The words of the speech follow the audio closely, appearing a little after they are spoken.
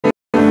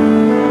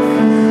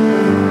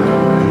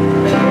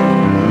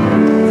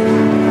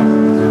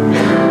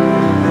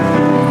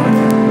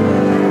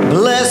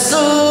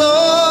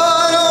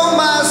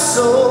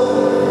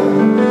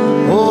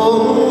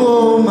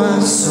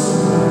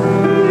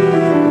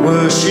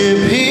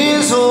worship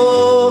his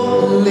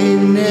holy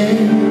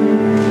name.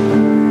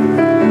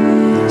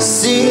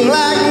 Sing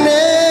like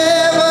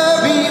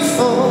never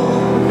before.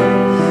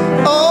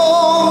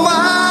 Oh,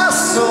 my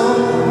soul,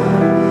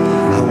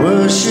 I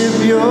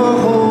worship your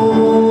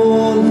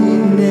holy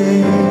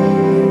name.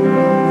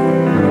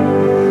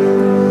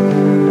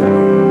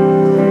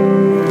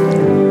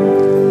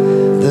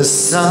 The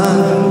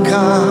sun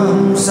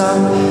comes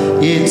up,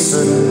 it's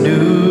a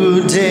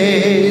new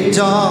day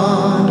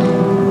dawning.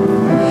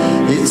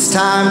 It's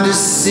time to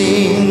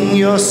sing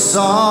your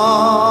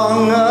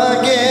song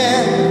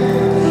again.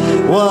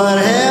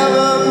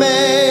 Whatever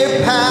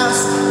may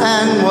pass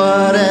and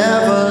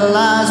whatever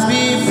lies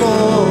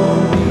before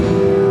me,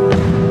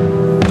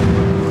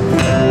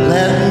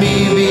 let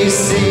me be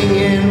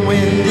singing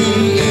when the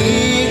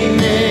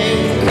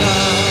evening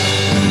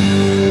comes.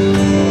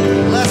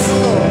 Bless the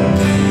Lord.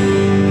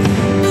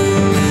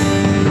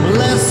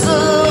 Bless the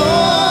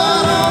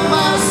Lord, oh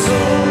my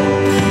soul.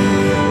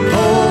 Oh,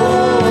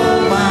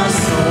 my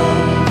soul.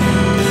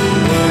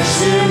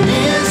 Worship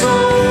his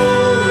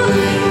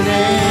holy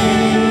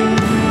name.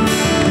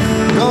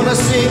 Gonna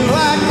sing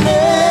like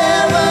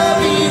never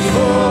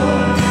before.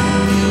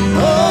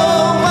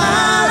 Oh,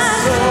 my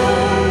soul.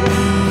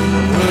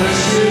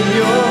 Worship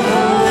your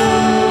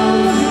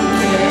holy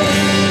name.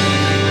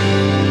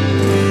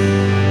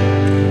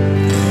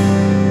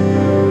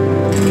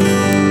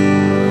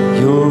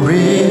 You're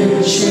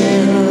rich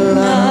in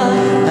love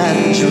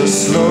and you're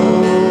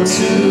slow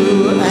to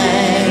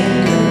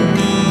anger.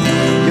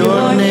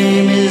 Your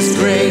name is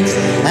great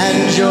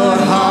and your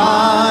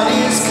heart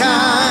is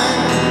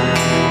kind.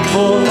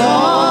 For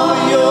all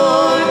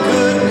your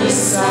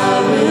goodness I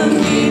will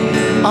keep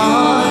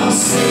on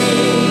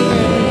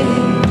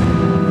singing.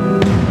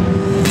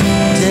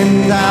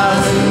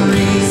 10,000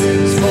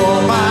 reasons for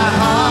my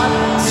heart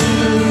to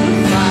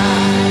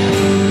find.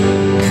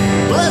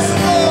 Bless the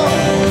Lord.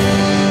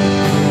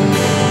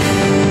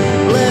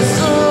 Bless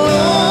the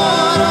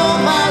Lord, oh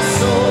my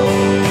soul.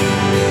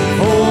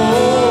 Oh,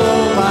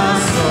 my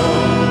soul.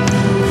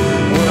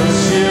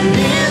 Worship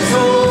his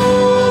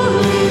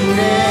holy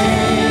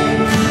name.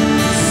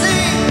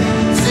 Sing,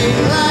 sing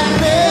like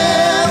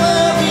never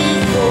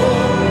before.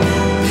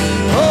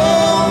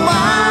 Oh,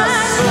 my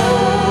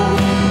soul.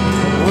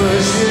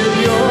 Worship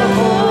your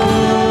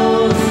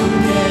holy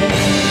name.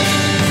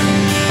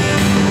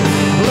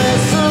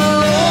 Bless the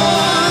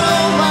Lord,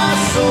 oh my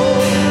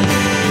soul.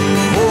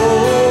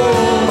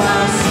 Oh,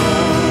 my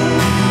soul.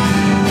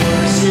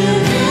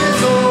 Worship his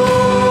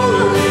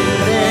holy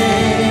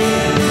name.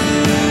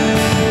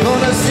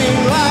 Gonna sing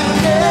like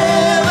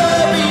never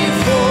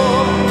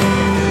before.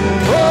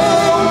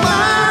 Oh,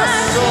 my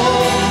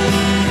soul.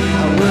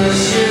 I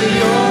worship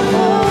your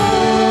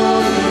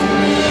holy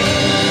name.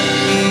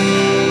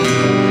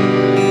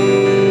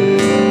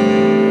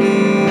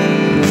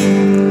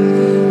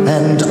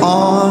 And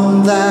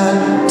on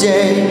that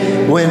day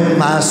when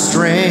my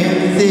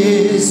strength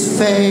is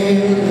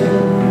failing,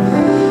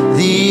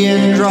 the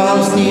end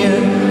draws near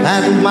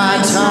and my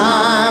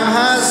time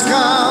has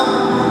come.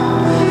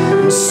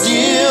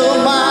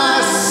 Still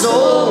my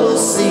soul will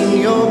sing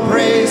your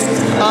praise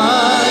again.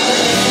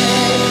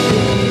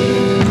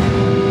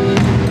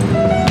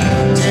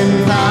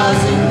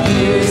 10,000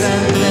 years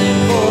and then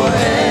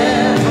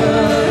forevermore.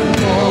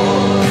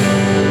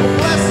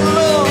 Bless the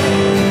Lord.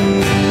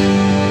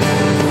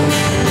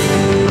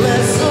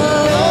 Bless the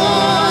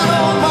Lord,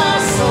 oh my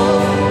soul.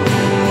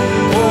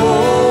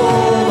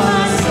 Oh,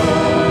 my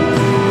soul.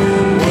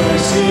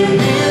 Worship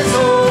his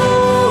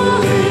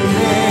holy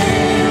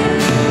name.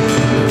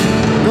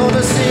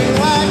 Gonna sing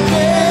like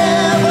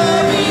never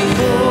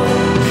before.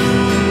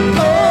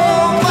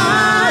 Oh,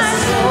 my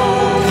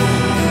soul.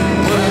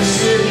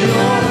 Worship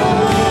your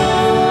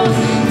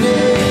holy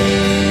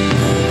name.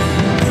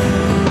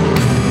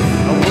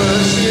 I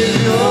worship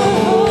your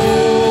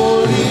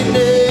holy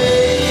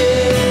name.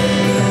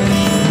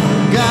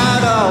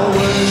 God, I'll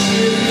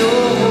worship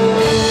your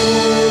holy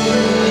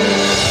name.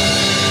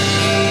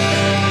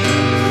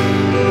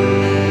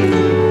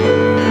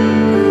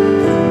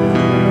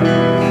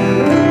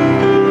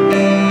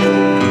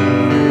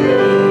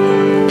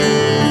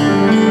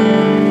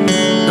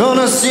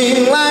 Gonna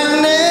sing like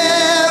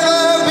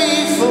never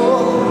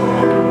before.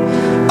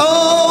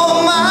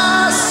 Oh,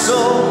 my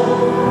soul.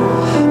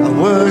 I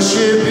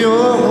worship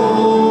your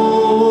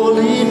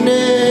holy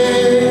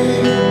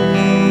name.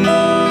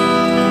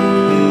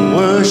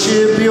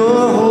 Worship your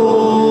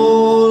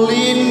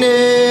holy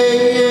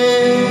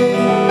name.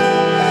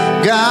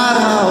 God,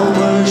 I'll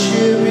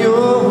worship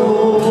your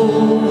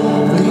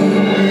holy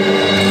name.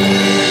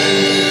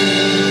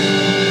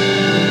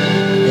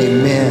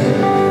 Amen.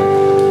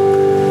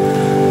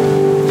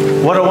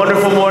 What a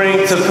wonderful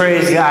morning to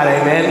praise God,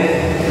 amen.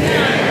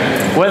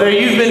 Whether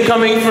you've been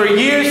coming for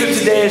years or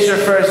today is your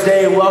first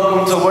day,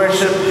 welcome to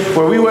worship,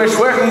 where we worship,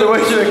 welcome to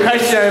worship at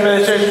Christ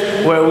United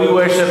Church, where we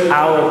worship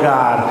our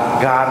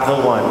God, God the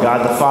One,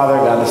 God the Father,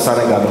 God the Son,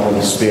 and God the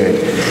Holy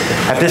Spirit.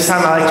 At this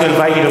time, I'd like to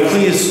invite you to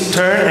please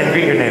turn and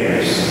greet your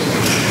neighbors.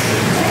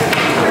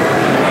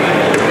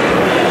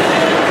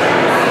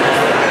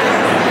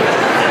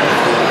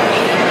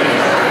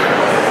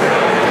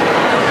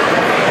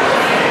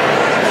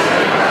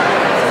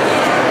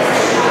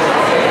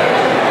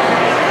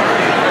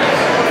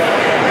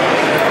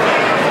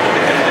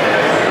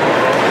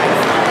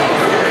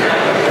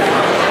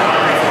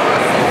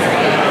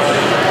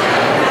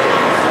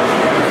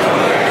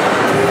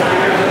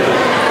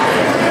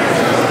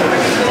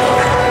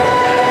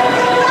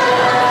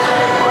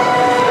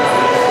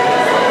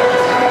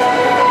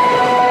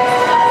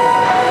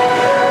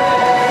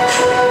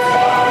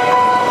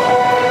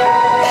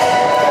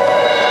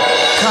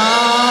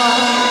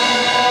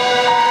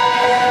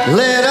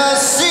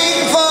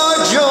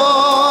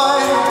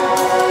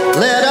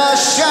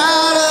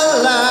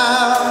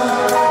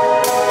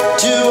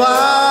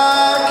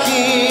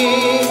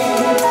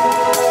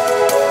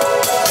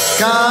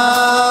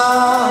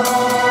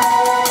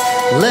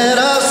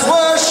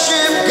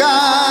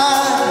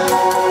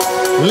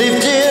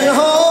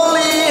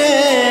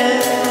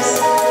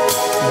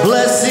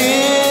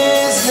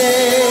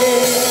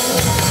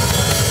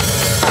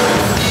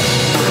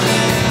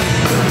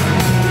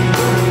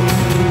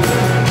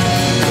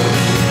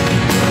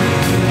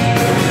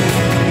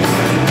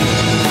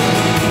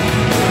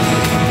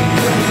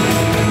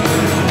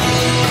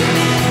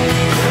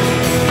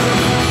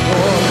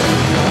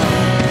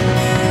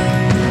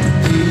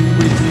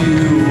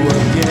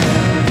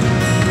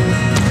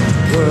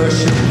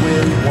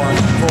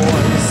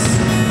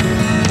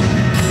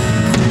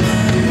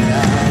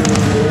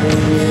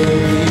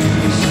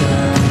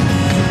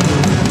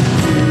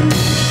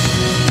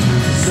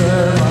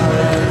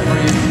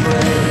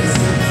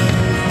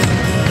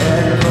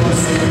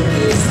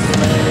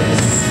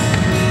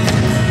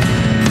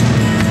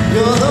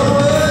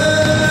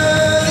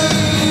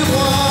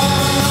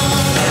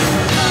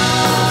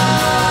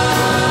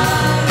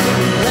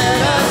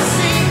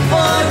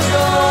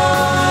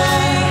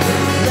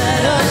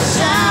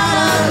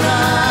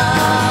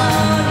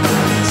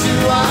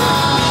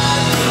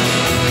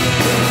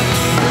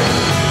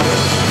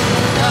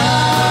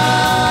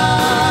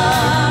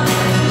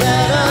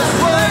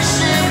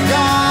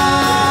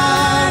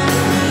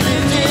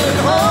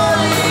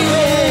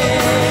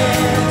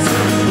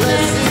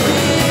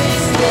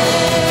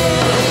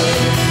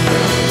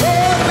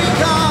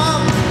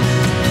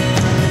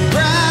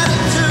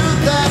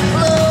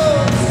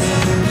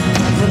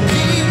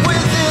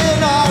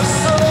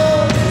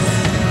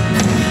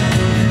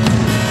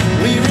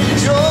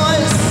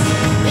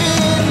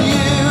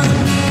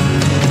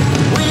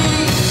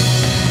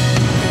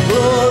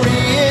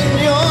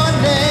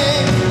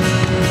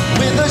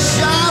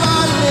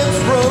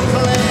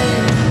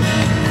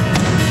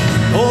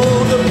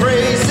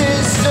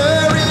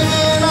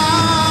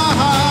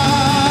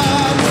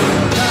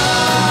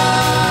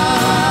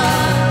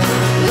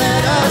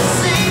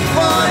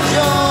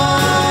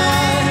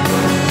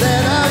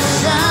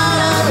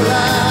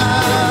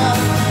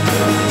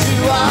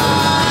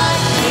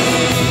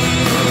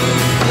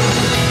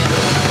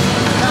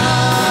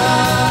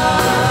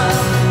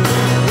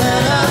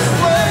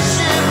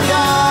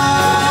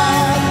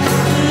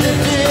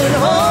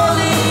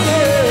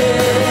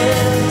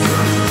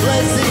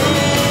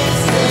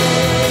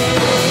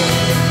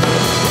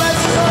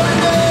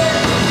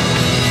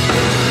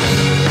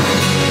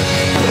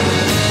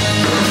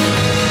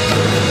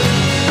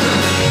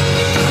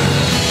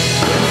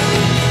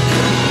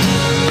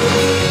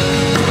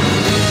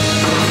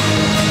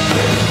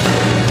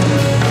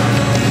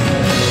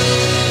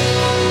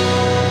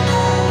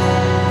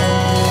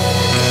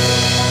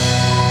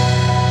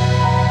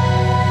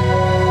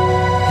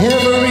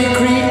 every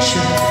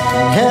creature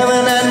in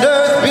heaven and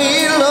earth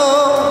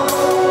below.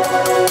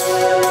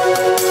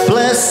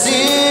 Bless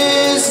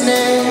his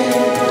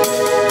name,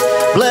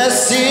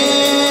 bless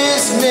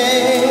his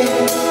name.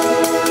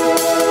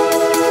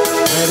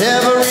 Let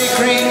every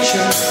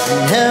creature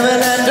in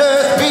heaven and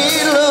earth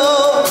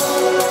below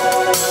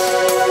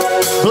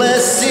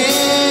bless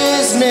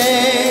his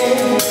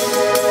name,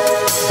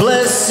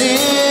 bless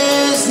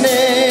his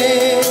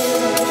name.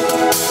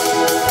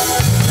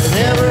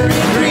 Let every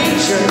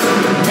creature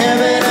in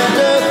heaven and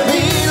earth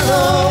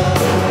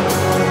below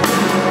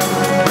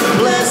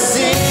bless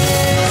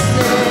his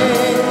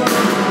name,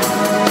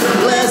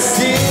 bless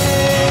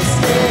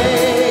his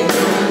name.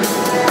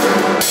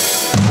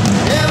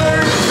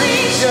 Every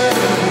creature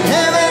in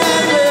heaven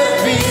and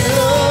earth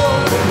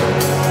below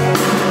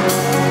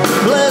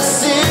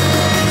bless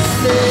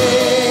his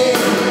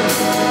name,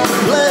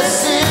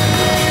 bless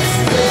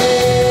his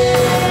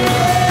name.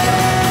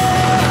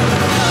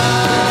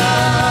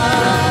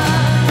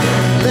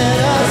 Let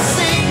us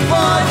sing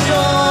for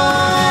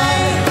joy,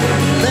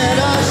 let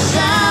us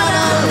shout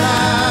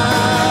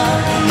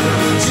aloud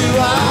to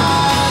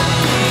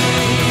our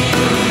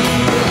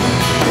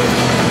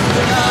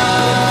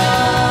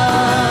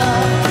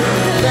God.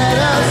 Let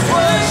us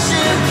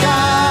worship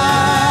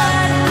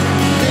God,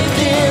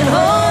 lifting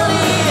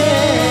holy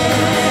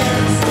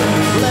hands,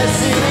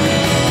 blessing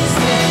his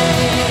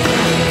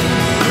name.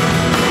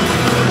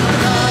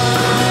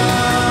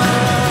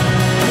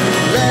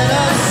 Let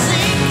us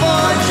sing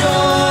for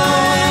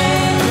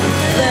joy,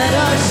 let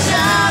us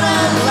shout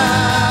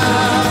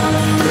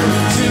aloud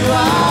to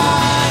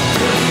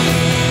our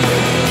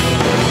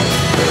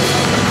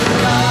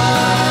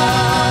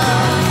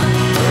God.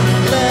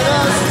 Let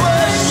us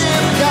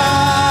worship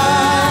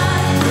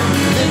God,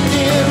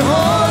 lifting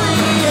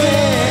holy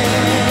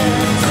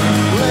hands,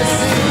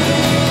 blessing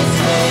his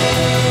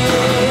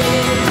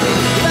name.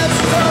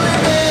 Let's call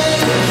his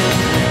name.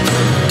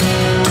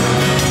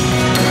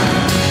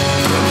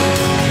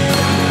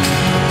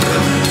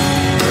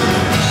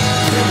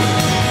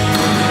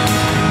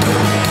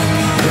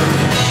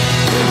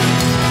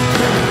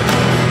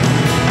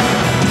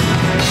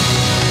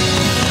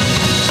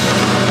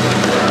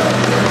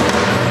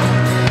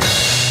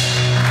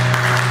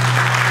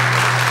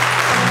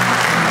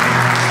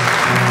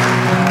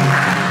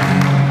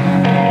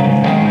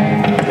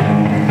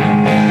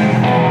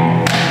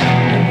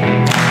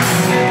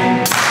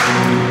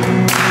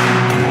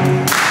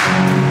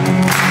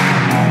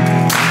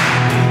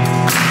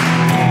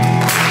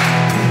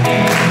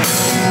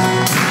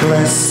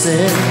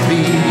 Blessed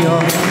be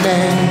your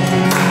name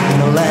in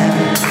the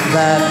land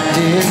that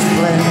is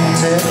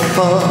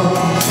plentiful,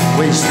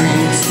 where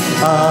streams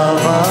of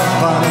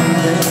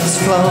abundance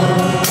flow.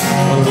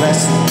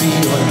 Blessed be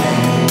your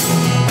name.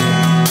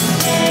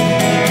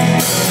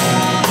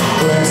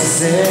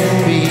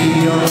 Blessed be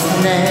your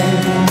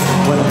name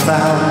when I'm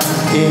found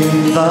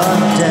in the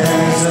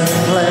desert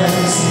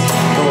place,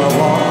 though I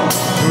walk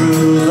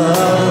through the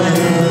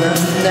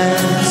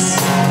wilderness.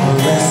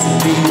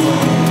 Blessed be your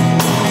name.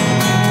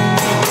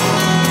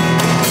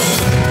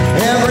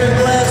 Every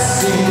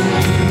blessing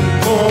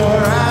you pour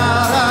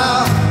out,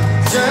 I'll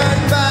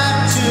turn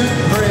back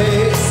to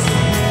praise.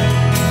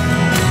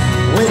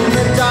 When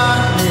the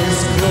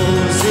darkness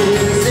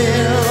closes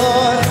in,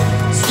 Lord,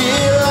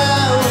 still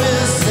I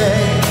will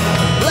say,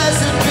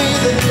 blessed be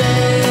the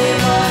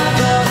name of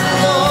the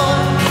Lord.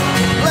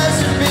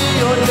 Blessed be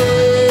your name.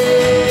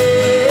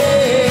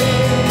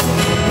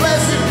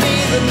 Blessed be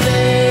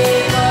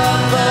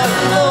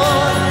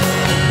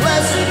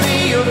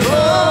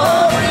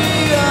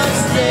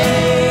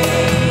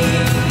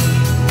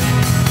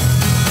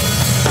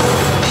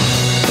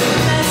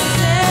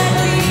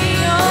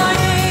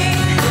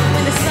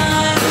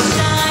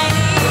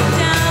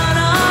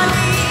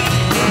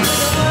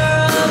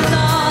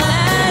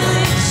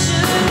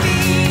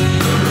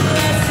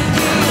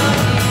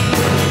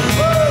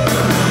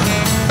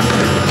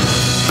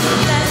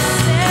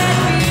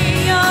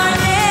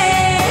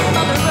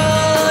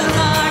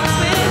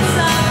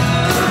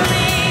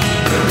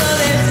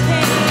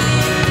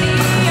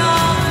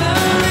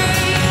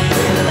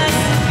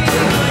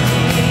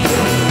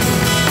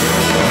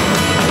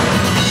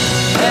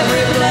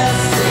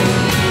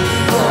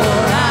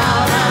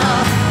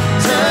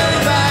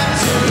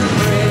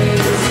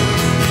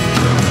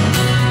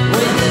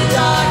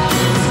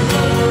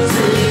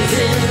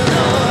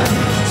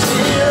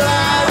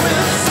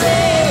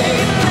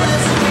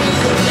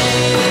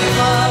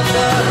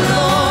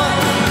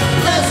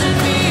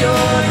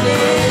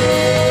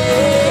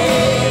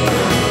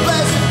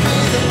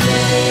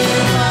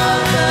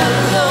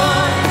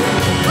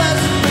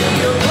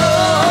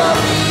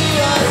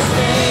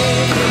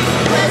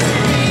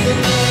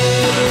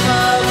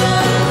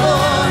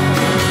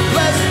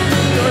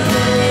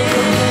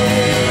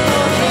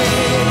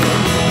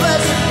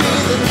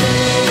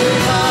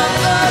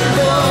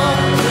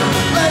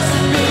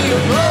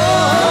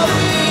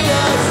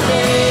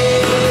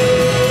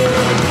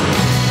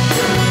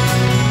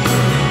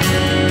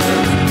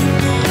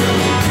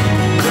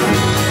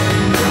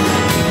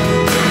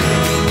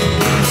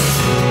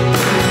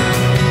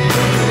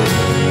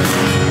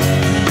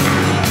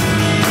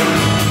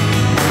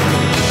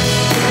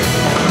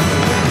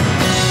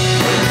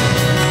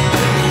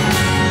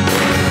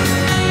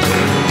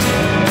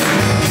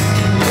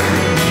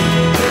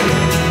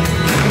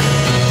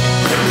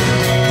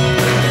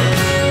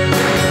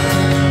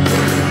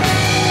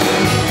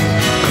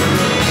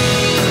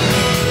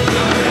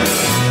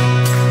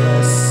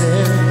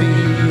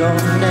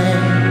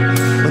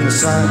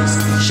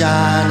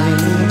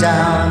shining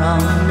down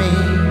on me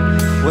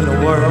when the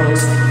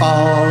world's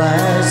all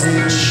as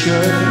it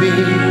should be.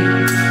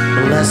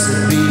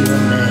 Blessed be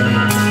your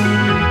name.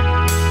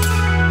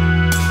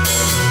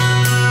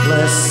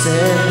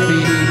 Blessed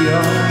be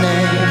your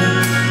name.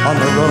 On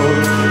the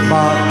road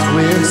marked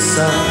with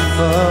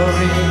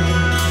suffering,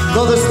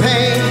 though there's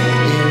pain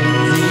in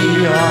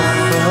the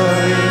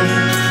offering,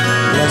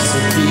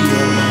 blessed be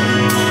your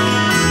name.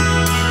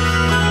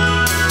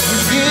 You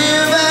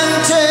give and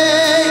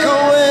take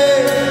away,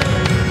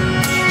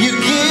 you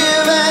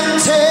give and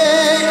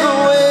take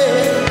away.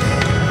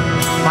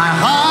 My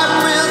heart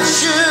will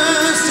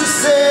choose to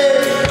say,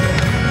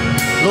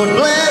 Lord,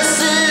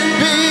 blessed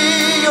be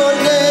your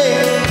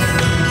name.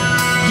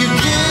 You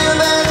give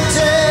and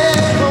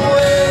take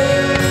away,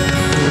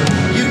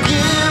 you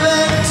give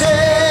and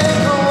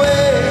take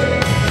away.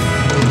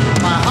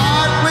 My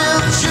heart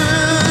will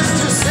choose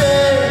to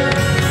say,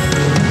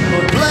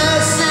 Lord,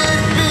 blessed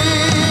be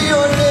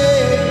your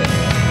name.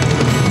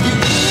 You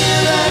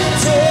give and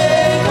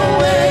take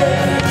away,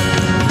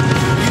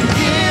 you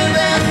give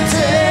and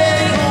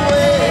take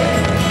away.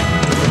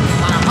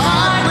 My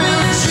heart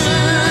will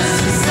choose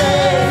to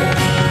say,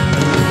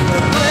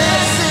 Lord,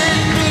 blessed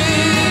be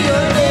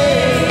your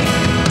name.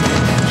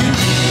 You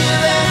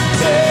give and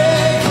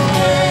take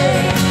away,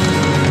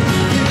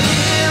 you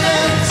give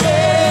and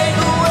take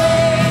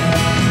away.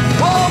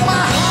 Oh,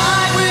 my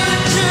heart will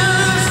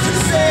choose to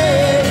say,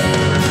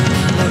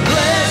 Lord,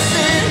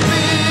 blessed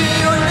be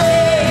your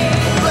name.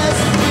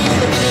 Blessed be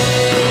the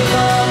name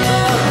of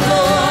the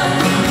Lord.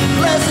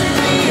 Blessed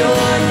be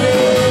your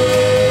name.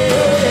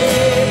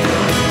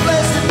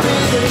 Blessed be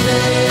the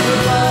name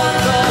of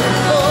the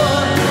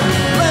Lord.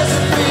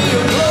 Blessed be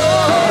your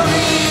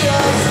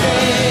glorious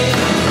name.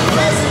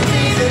 Blessed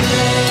be the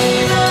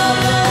name of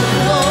the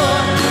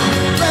Lord.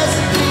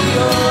 Blessed be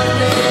your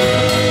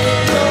name,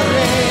 your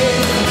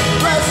name.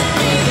 Blessed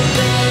be the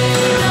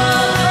name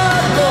of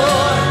the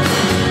Lord.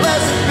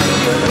 Blessed be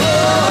your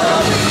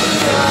glorious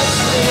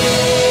name.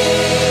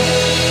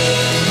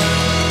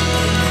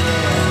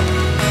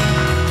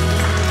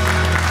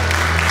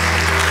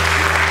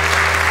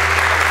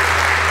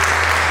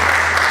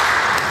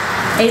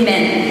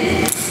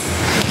 Amen.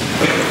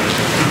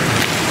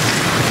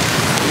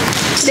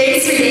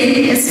 Today's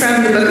reading is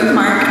from the book of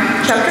Mark,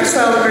 chapter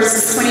 12,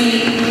 verses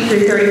 28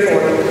 through 34.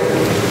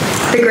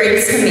 The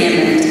greatest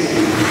commandment.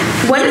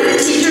 One of the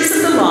teachers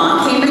of the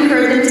law came and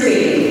heard them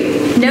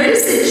debating.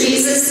 Noticing that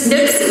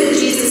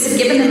Jesus had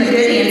given them a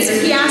good answer,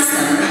 he asked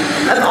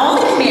them, of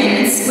all the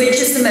commandments, which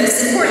is the most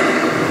important?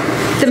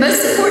 The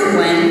most important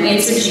one,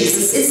 answered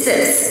Jesus, is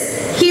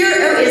this. Hear,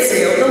 O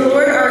Israel, the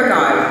Lord our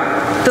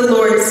God, the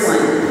Lord is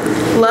one.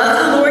 Love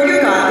the Lord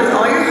your God with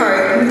all your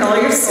heart, and with all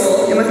your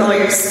soul, and with all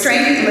your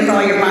strength, and with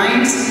all your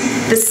mind.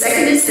 The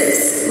second is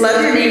this,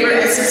 love your neighbor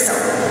as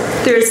yourself.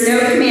 There is no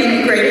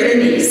commandment greater than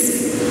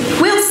these.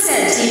 Well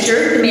said,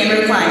 teacher, the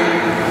man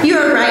replied. You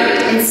are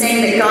right in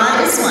saying that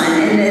God is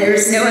one, and that there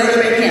is no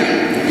other but him.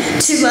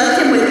 To love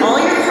him with all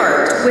your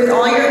heart, with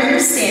all your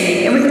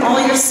understanding, and with all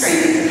your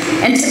strength,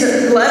 and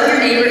to love your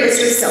neighbor as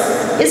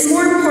yourself, is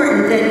more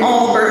important than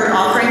all burnt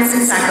offerings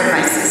and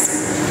sacrifices.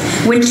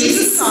 When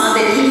Jesus saw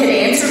that he had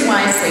answered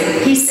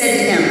wisely, he said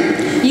to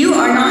him, You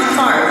are not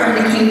far from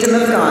the kingdom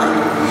of God.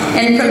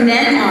 And from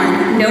then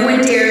on, no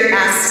one dared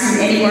ask him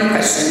any more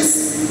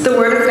questions. The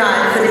word of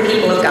God for the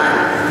people of God.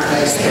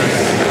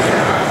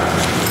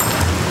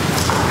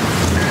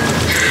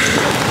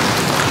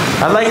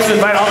 I'd like to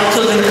invite all the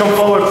children to come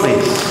forward,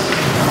 please.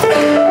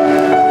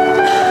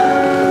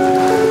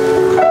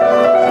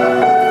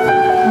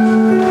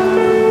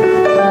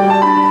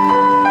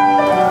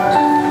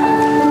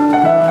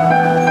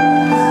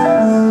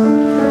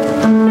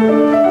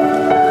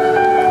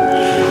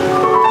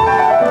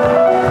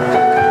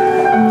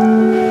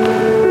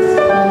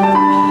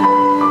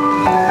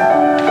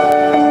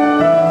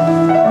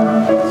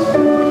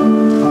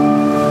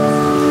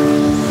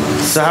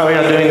 So how are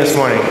y'all doing this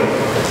morning?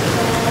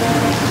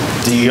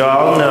 Do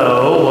y'all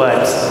know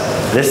what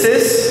this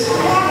is?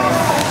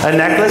 A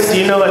necklace? Do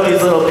you know what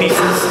these little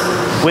pieces,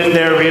 when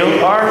they're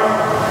real, are?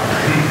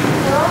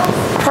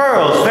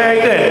 Pearls. Very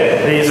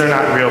good. These are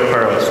not real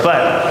pearls,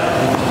 but...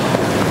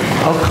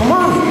 Oh, come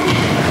on.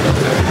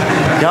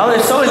 Y'all are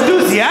so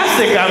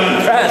enthusiastic. I'm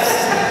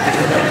impressed.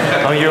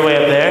 Oh, you're way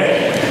up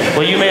there?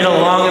 Well, you made a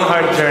long and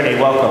hard journey.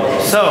 Welcome.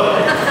 So,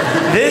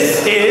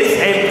 this is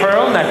a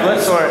pearl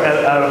necklace, or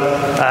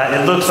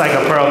it looks like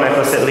a pearl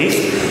necklace at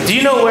least. Do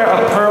you know where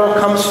a pearl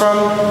comes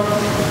from?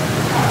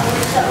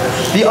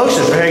 The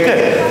ocean. Very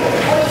good.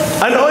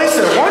 An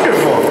oyster.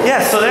 Wonderful.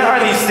 Yeah, so there are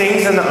these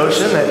things in the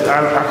ocean that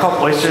are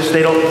called oysters.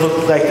 They don't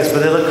look like this,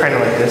 but they look kind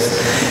of like this.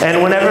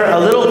 And whenever a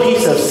little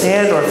piece of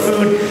sand or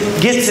food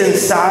gets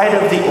inside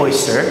of the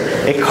oyster,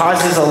 it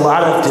causes a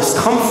lot of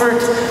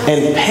discomfort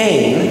and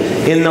pain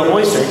in the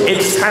oyster. It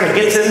just kind of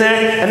gets in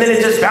there, and then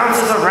it just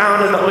bounces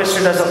around, and the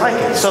oyster doesn't like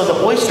it. So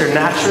the oyster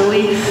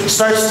naturally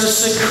starts to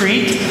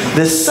secrete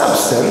this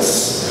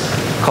substance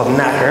called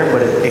nacre,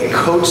 but it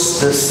coats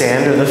the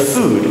sand or the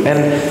food,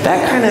 and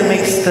that kind of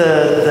makes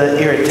the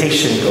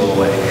irritation go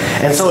away.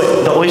 And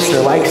so the oyster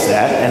likes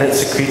that, and it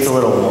secretes a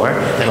little more,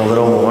 and a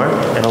little more,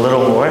 and a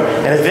little more,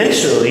 and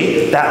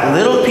eventually that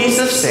little piece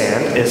of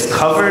sand is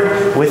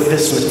covered with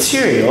this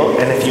material,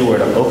 and if you were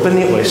to open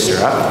the oyster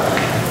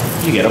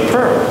up, you get a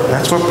pearl. And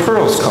that's where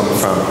pearls come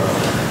from.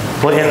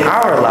 Well, in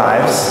our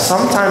lives,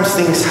 sometimes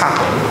things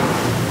happen,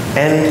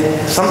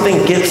 and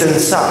something gets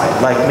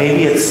inside. Like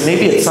maybe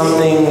it's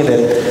something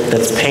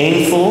that's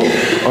painful,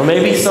 or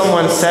maybe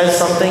someone says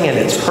something and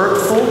it's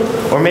hurtful,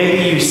 or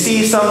maybe you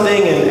see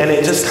something and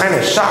it just kind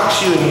of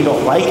shocks you and you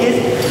don't like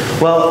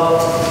it. Well,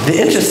 the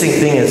interesting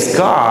thing is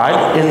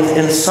God,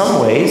 in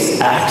some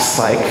ways, acts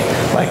like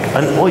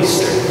an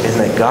oyster, in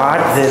that God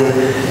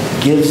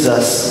then gives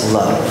us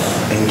love,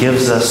 and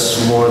gives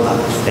us more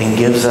love, and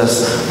gives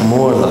us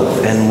more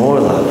love, and more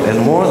love, and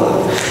more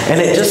love. And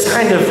it just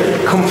kind of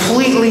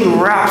completely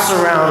wraps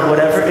around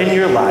whatever in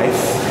your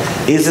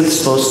life isn't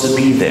supposed to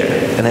be there.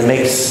 And it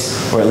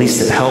makes, or at least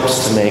it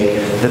helps to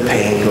make the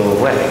pain go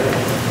away.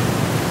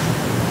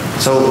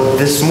 So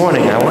this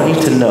morning, I want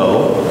you to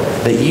know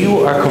that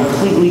you are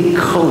completely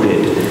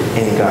coated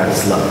in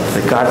God's love.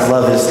 That God's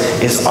love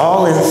is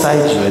all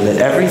inside you, and that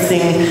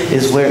everything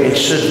is where it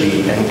should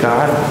be. And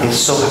God is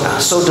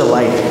so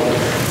delighted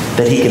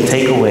that he can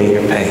take away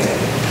your pain.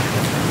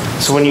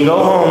 So when you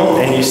go home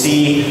and you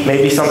see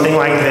maybe something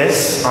like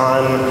this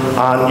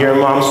on your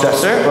mom's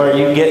dresser, or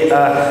you get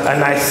a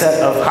nice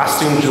set of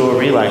costume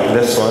jewelry like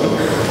this one,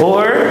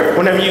 or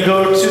whenever you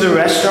go to the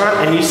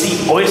restaurant and you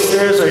see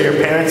oysters, or your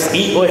parents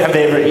eat, have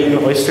they ever eaten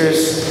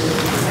oysters?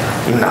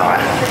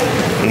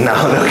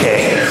 No,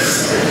 okay.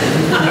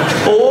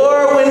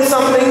 Or when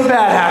something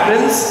bad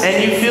happens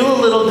and you feel a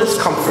little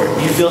discomfort,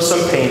 you feel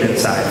some pain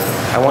inside,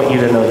 I want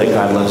you to know that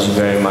God loves you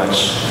very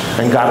much.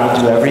 And God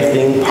will do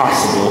everything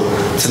possible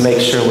to make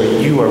sure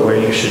you are where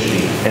you should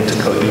be and to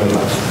coat you in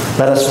love.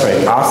 Let us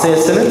pray. I'll say a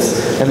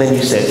sentence, and then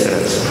you say a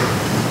sentence.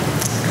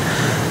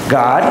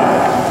 God,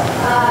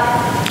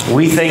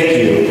 we thank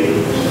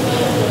you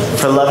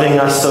for loving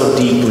us so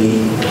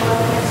deeply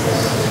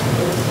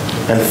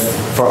and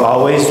for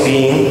always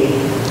being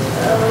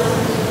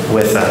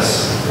with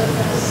us.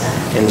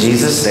 In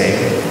Jesus' name,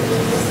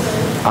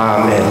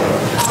 amen.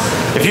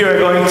 If you are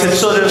going to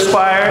children's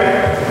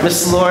choir,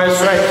 Miss Laura is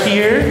right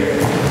here.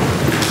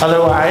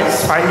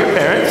 Otherwise, find your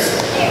parents.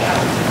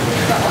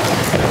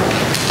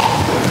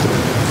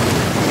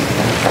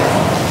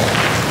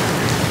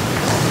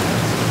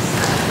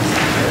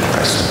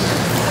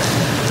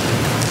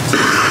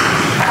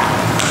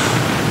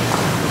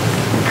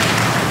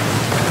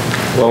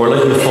 Well, we're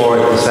looking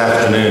forward this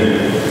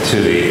afternoon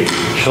to the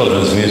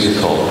children's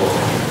musical.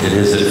 It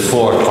is at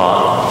 4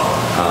 o'clock.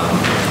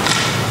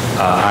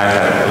 I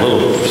had a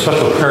little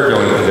special prayer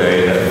going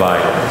today that by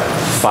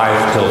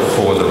 5 till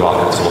 4 the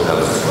Rockets will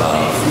have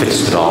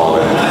fixed it all.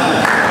 And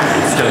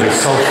it's going to be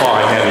so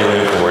far ahead you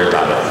don't have to worry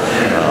about it.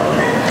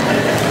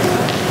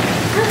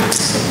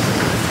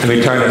 Let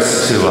me turn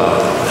us to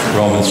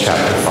Romans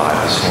chapter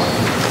 5 this morning.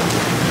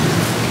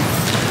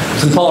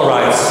 St. Paul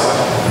writes,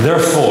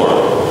 "Therefore,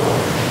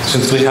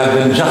 since we have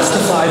been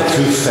justified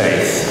through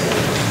faith,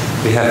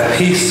 we have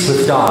peace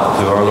with God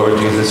through our Lord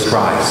Jesus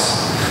Christ,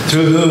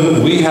 through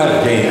whom we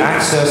have gained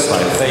access by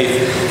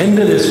faith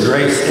into this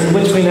grace in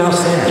which we now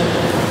stand.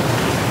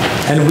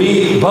 And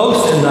we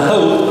boast in the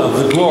hope of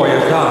the glory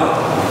of God.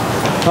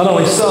 Not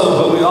only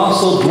so, but we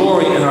also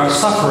glory in our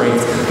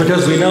sufferings,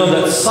 because we know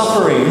that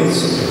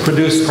sufferings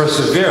produce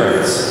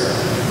perseverance.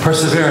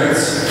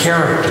 Perseverance,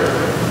 character.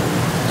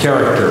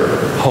 Character,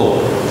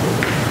 hope.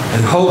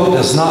 And hope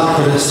does not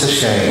put us to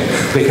shame,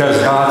 because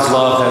God's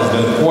love has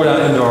been poured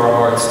out into our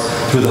hearts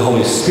through the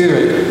Holy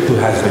Spirit who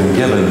has been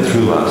given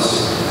through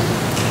us."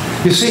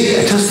 You see,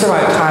 at just the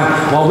right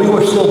time, while we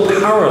were still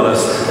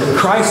powerless,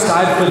 Christ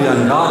died for the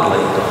ungodly.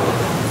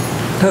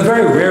 Now,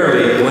 very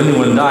rarely will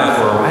anyone die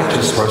for a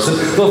righteous person,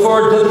 but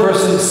for a good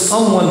person,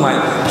 someone might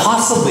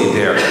possibly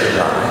dare to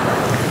die.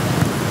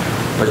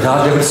 But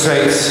God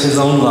demonstrates his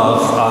own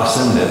love for us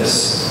in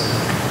this.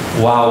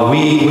 While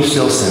we were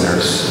still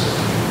sinners,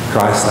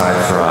 Christ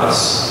died for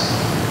us.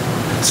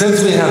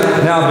 Since we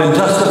have now been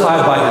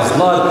justified by his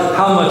blood,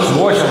 how much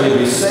more shall we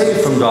be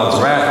saved from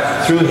God's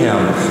wrath through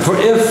him? For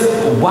if,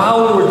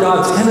 while we were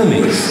God's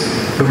enemies,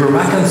 we were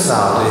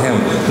reconciled to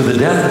him through the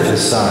death of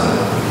his Son,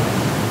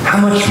 how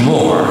much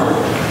more,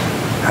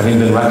 having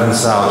been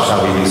reconciled,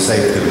 shall we be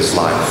saved through his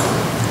life?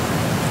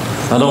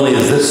 Not only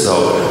is this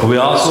so, but we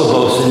also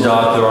boast in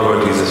God through our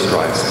Lord Jesus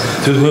Christ,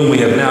 through whom we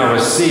have now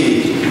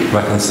received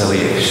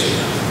reconciliation.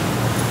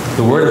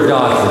 The word of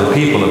God for the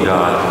people of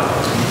God.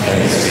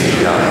 Thanks be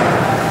to God.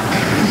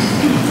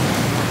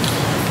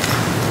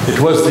 It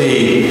was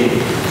the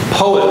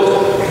poet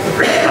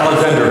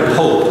Alexander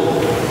Pope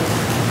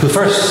who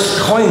first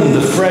coined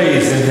the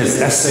phrase in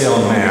his essay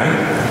on man.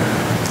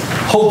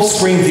 "Hope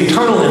springs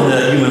eternal in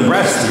the human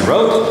breast," he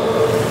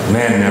wrote.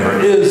 "Man never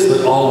is,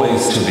 but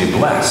always to be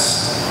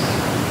blessed."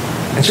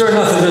 And sure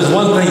enough, if there's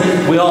one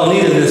thing we all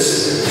need in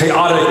this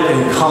chaotic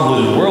and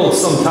convoluted world,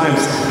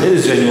 sometimes it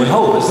is genuine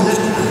hope, isn't it?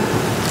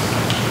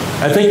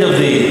 I think of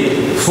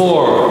the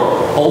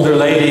 4 older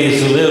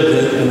ladies who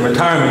lived in a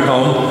retirement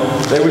home.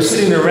 They were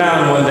sitting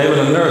around one day when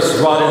a nurse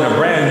brought in a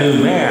brand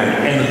new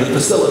man into the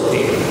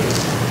facility.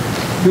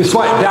 He was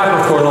quite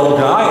dapper for an old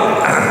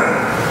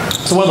guy.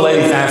 So one of the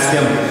ladies asked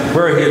him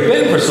where he had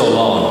been for so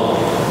long.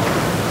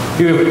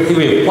 He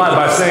replied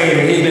by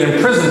saying he'd been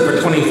in prison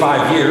for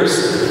 25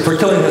 years for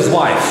killing his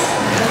wife.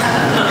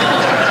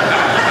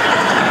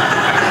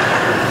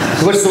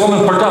 To which the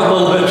woman perked up a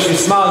little bit. She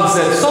smiled and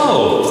said,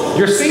 "So,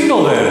 you're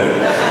single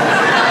then?"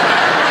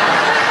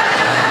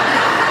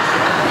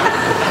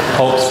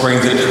 Hope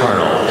springs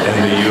eternal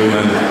in the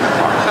human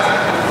heart.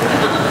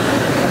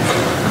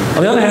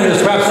 On the other hand,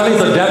 there's perhaps nothing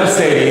so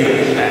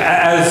devastating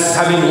as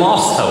having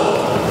lost hope.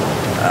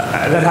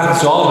 That happens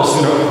to all of us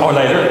sooner or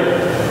later.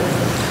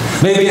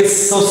 Maybe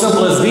it's so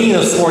simple as being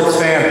a sports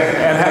fan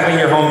and having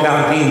your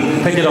hometown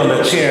team take it on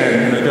the chin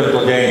in a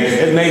critical game.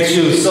 It makes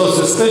you so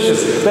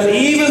suspicious that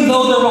even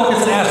though the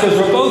Rockets and Astros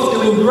were both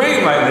doing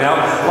great right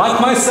now,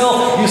 like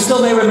myself, you still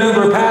may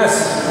remember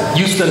past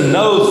Houston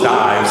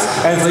nosedives,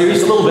 and so you're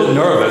just a little bit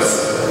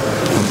nervous.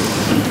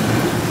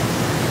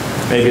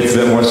 Maybe it's a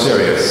bit more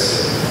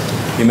serious.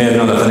 You may have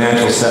known a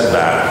financial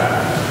setback.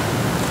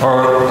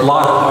 Or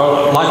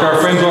like our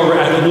friends over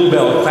at the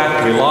Bluebell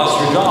factory,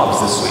 lost your jobs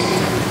this week.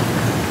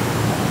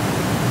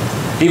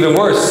 Even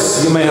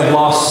worse, you may have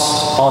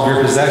lost all of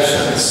your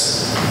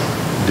possessions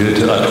due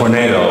to a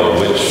tornado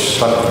which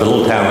struck the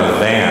little town of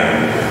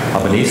Van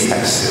up in East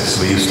Texas.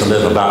 We used to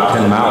live about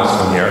 10 miles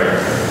from here.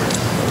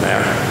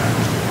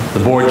 The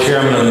board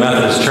chairman of the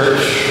Methodist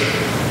Church,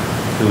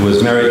 who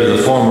was married to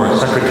the former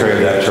secretary of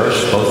that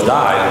church, both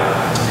died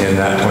in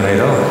that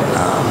tornado.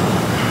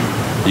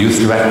 The youth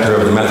director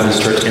of the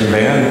Methodist Church in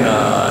Van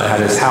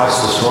had his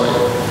house destroyed.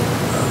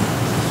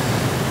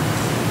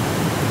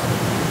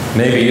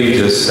 Maybe you've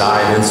just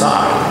died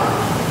inside.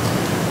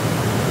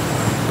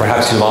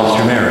 Perhaps you lost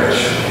your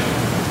marriage.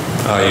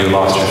 Or you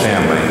lost your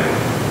family.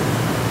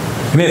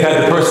 You may have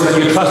had the person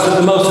that you trusted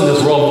the most in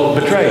this world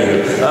betray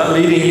you,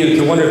 leading you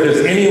to wonder if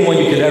there's anyone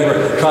you could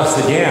ever trust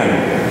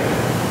again.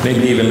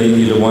 Maybe even leading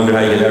you to wonder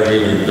how you could ever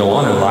even go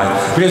on in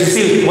life. Because you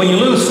see, when you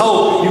lose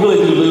hope, you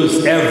really do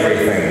lose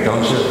everything,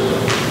 don't you?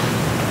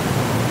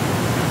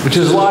 Which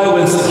is why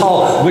when St.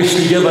 Paul wished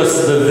to give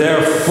us the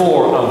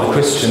therefore of the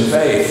Christian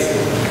faith,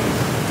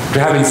 after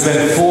having spent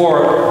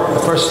the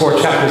first four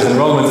chapters in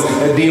Romans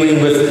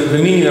dealing with the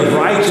meaning of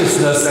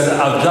righteousness and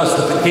of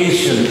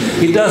justification,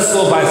 he does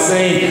so by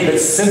saying that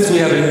since we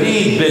have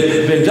indeed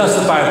been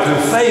justified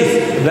through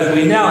faith, that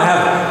we now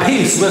have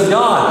peace with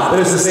God. That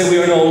is to say, we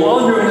are no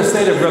longer in a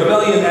state of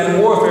rebellion and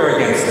warfare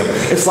against him.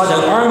 It's like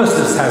an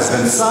armistice has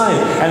been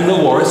signed and the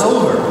war is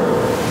over.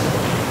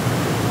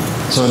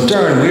 So in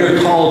turn, we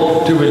are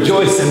called to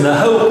rejoice in the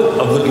hope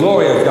of the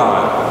glory of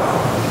God.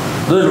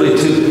 Literally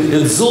to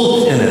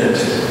exult in it.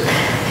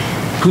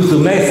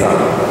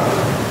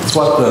 Kuthumetha. It's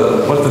what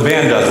the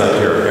band does up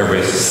here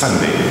every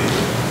Sunday.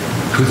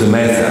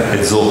 Kuthumetha,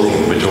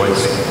 exulting,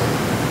 rejoicing.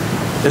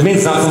 It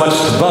means not so much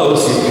to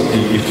boast,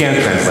 you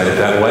can't translate it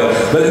that way,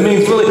 but it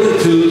means really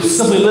to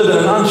simply live in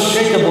an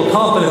unshakable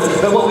confidence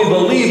that what we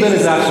believe in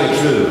is actually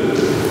true.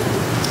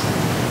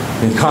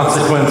 In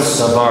consequence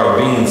of our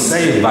being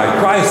saved by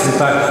Christ, in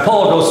fact,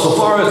 Paul goes so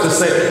far as to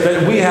say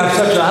that we have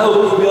such a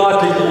hope, we ought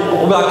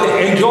to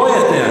enjoy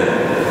it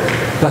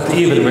then. We ought to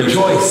even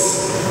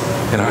rejoice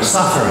in our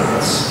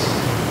sufferings.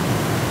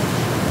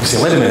 You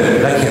say, wait a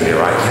minute, that can't be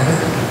right, can it?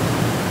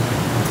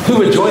 Who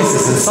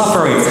rejoices in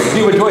sufferings?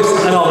 You rejoice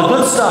in all the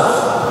good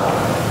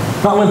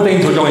stuff, not when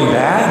things are going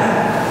bad.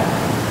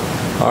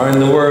 Or in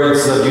the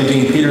words of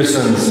Eugene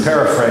Peterson's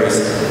paraphrase,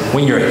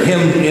 when you're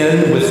hemmed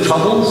in with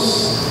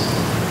troubles.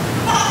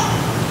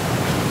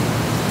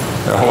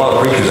 There are a whole lot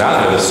of preachers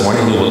out there this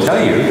morning who will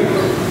tell you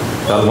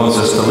God wants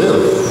us to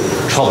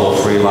live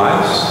trouble-free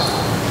lives.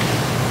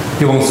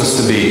 He wants us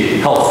to be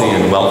healthy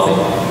and wealthy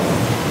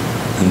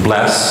and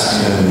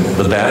blessed and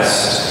the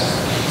best,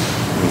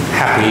 and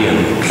happy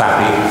and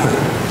clappy.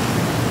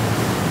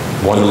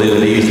 Want to live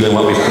at ease, doing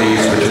what we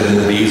please, richer than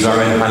the bees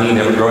are in honey,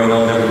 never growing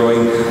old, never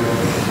growing,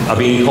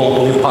 being told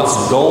pulling pots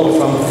of gold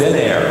from thin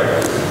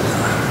air.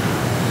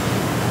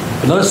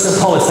 But notice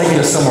that Paul is taking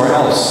us somewhere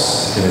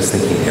else in his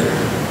thinking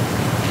here.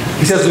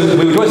 He says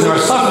we rejoice in our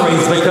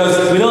sufferings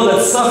because we know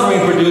that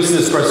suffering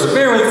produces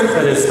perseverance,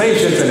 that is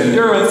patience and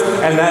endurance,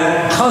 and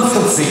that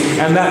constancy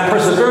and that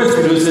perseverance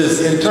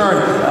produces, in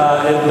turn,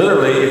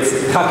 it's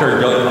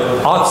kater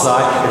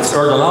otsai, it's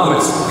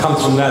ergonomics,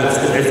 comes from that.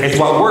 It's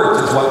what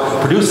works, it's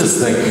what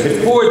produces things.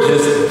 It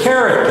forges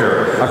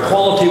character, a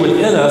quality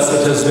within us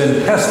which has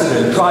been tested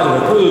and tried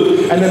and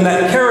approved, and then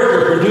that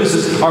character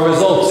produces our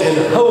results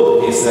in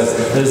hope, he says,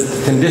 is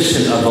the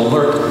condition of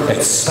alert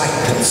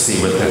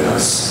expectancy within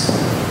us,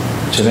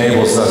 which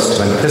enables us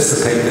to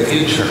anticipate the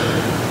future,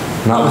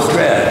 not with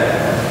dread,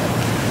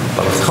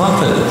 but with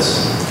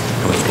confidence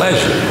and with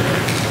pleasure.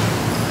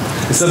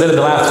 He said that in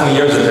the last 20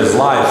 years of his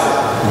life,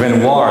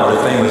 Renoir,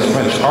 the famous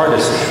French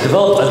artist,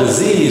 developed a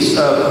disease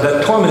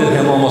that tormented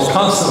him almost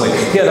constantly.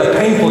 He had a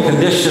painful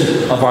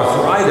condition of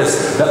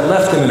arthritis that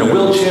left him in a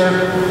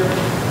wheelchair,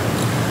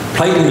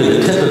 played into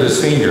the tip of his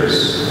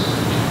fingers.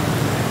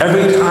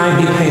 Every time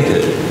he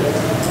painted,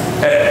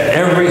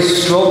 every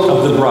stroke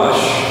of the brush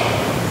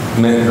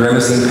meant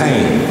grimacing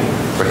pain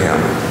for him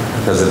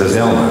because of his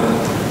ailment.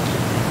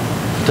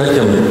 It took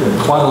him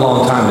quite a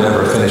long time to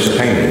ever finish a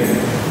painting.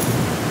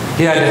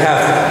 He had to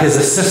have his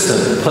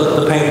assistant put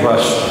the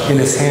paintbrush in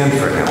his hand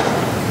for him.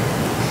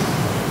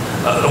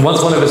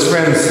 Once one of his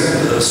friends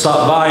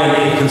stopped by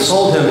and he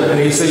consoled him, and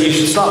he said, "You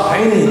should stop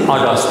painting,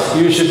 Auguste.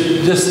 You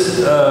should just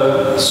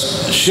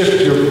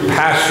shift your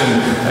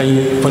passion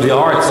for the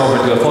arts over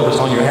to a focus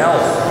on your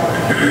health."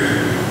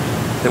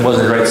 It was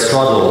a great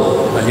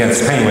struggle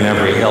against pain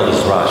whenever he held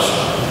his brush.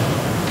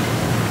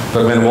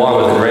 But Renoir,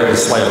 with a great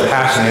display of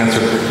passion,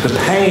 answered, "The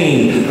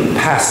pain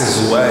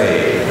passes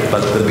away,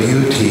 but the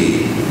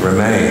beauty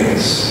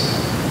remains."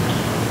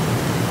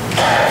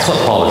 That's what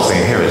Paul is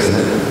saying here, isn't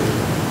it?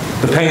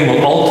 The pain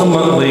will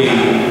ultimately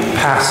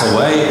pass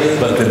away,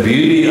 but the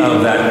beauty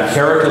of that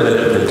character that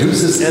it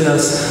produces in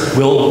us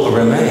will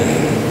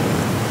remain.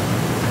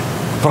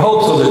 For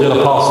hope, so the good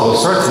apostle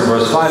asserts in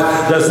verse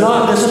 5, does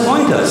not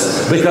disappoint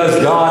us,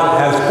 because God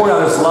has poured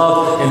out his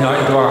love into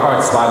our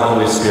hearts by the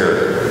Holy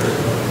Spirit.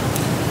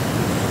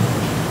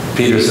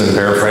 Peterson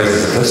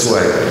paraphrases it this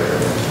way.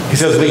 He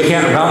says, we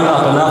can't round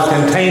up enough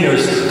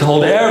containers to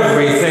hold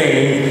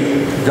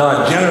everything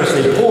God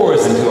generously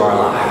pours into our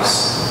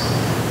lives.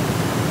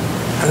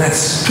 And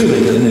that's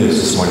truly good news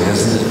this morning,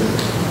 isn't it?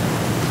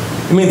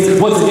 It means,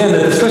 once again,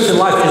 that the Christian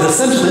life is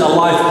essentially a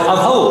life of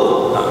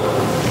hope.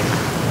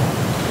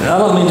 I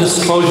don't mean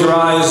just close your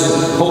eyes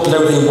and hope that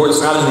everything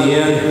works out in the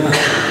end.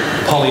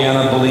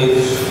 Pollyanna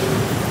belief.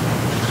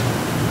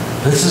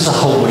 This is a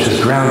hope which is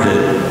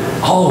grounded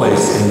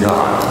always in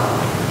God,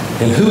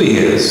 in who he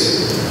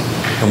is,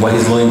 and what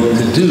he's willing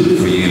to do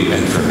for you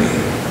and for me.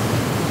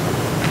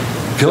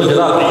 If you look it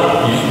up,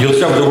 you'll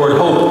discover the word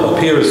hope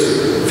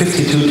appears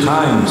 52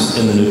 times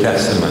in the New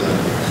Testament.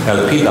 Now,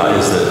 the pida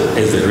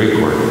is the Greek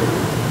word.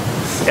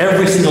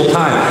 Every single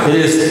time, it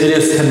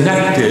is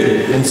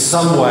connected in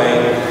some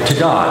way to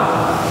God.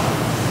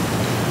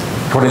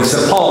 According to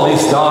St. Paul, at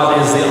least,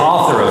 God is the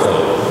author of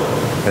hope.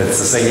 That's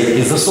to say,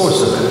 he's the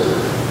source of it.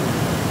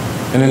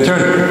 And in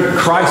turn,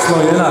 Christ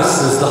dwelling in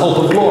us is the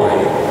hope of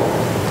glory.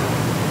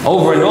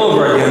 Over and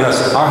over again,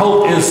 our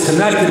hope is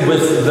connected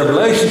with the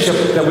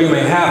relationship that we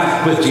may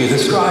have with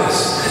Jesus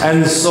Christ.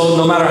 And so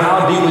no matter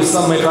how deeply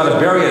some may try to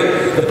bury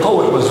it, the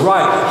poet was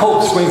right.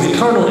 Hope springs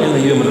eternal in the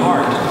human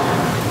heart.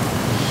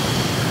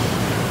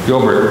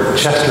 Gilbert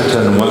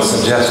Chesterton once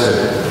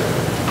suggested,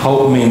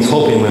 hope means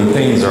hoping when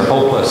things are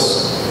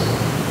hopeless,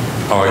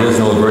 or it is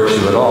no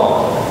virtue at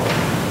all.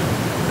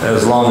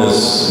 As long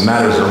as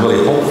matters are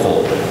really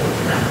hopeful,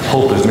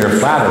 hope is mere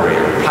flattery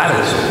or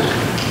platitude.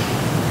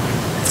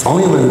 It's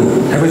only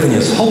when everything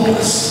is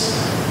hopeless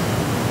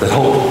that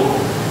hope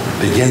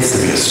begins to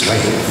be a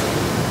strength.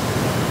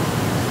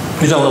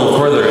 You go a little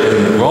further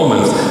in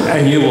Romans,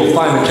 and you will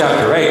find in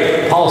chapter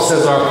 8, Paul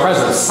says our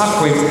present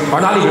sufferings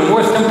are not even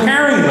worth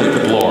comparing with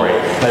the glory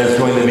that is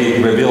going to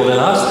be revealed in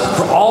us.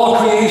 For all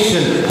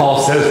creation,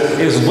 Paul says,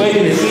 is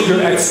waiting in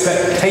eager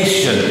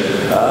expectation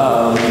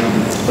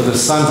for the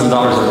sons and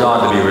daughters of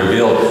God to be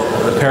revealed.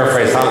 The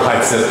paraphrase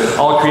highlights it.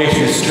 All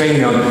creation is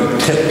straining on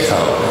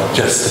tiptoe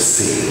just to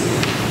see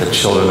the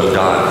children of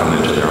God come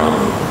into their own.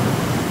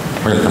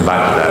 We're going to come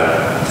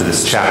back to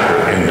this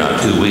chapter in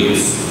 2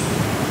 weeks.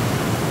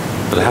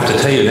 But I have to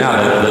tell you now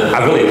that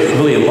I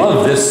really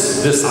love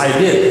this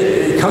idea.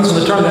 It comes from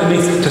the term that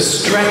means to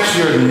stretch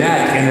your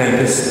neck in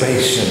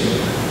anticipation.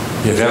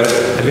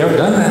 Have you ever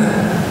done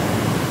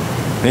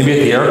that? Maybe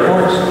at the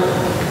airport?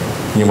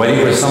 You're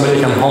waiting for somebody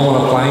to come home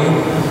on a plane?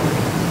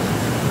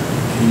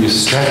 You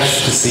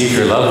stretch to see if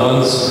your loved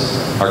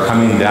ones are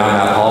coming down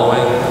that hallway.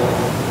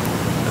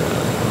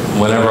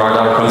 Whenever our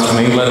daughter comes from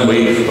England,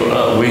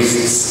 we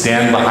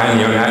stand behind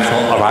the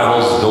international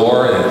arrivals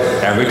door, and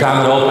every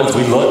time it opens,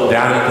 we look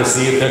down it to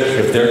see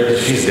if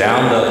she's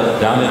down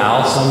the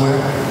aisle somewhere.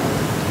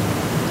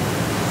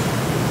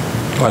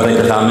 Well, I think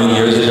about many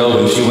years ago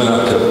when she went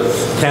up to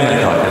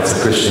Kennecott, it's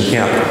a Christian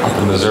camp up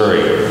in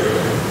Missouri.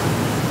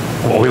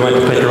 Well, we went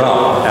to pick her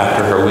up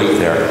after her week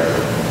there.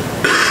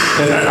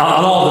 And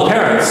all the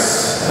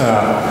parents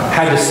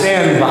had to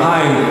stand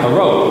behind a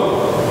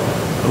rope,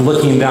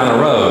 looking down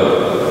a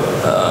road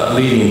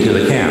leading to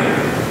the camp.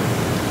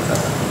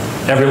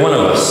 Every one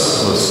of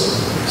us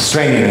was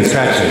straining and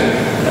stretching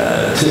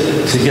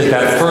to get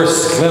that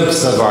first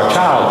glimpse of our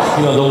child.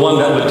 You know, the one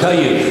that would tell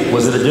you,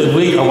 was it a good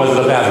week or was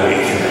it a bad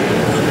week?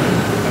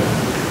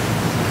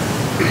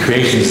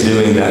 Creation's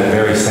doing that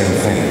very same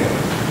thing.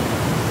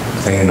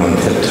 Standing on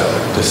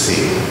tiptoe to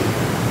see.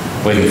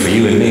 Waiting for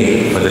you and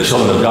me, for the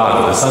children of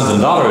God, for the sons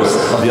and daughters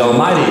of the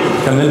Almighty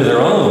to come into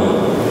their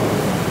own.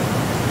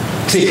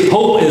 See,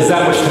 hope is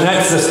that which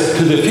connects us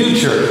to the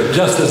future,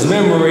 just as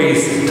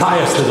memories tie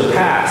us to the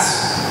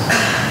past.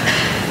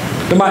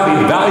 There might be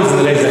valleys in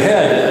the days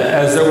ahead,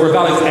 as there were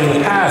valleys in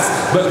the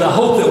past, but the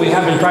hope that we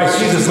have in Christ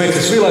Jesus makes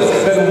us realize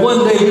that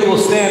one day we will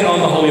stand on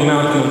the holy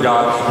mountain of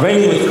God,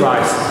 reigning with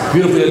Christ,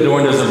 beautifully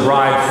adorned as a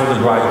bride for the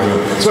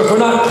bridegroom. So if we're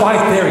not quite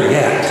there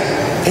yet,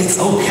 it's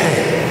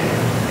okay,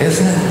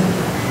 isn't it?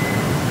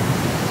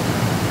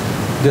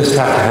 Just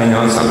have to hang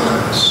on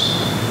sometimes.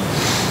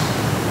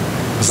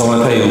 Because I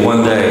want to tell you,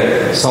 one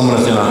day, someone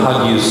is going to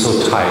hug you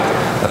so tight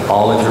that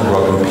all of your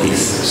broken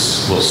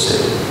pieces will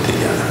stick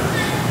together.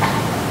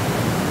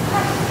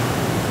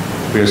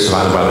 We are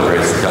surrounded by the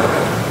grace of God.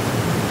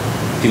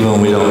 Even when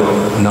we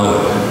don't know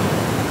it.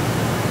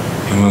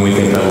 Even when we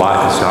think that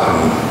life has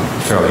gotten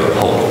fairly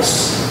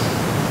hopeless.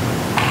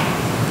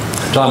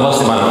 John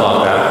Wesley might have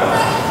thought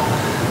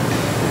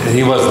that.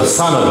 He was the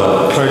son of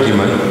a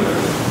clergyman,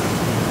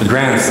 the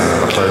grandson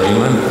of a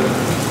clergyman.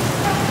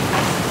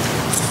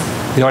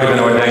 He'd already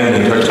been ordained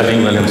in the Church of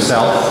England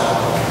himself.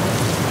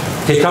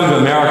 He'd come to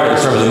America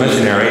to serve as a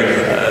missionary.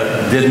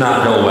 Did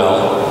not go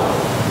well.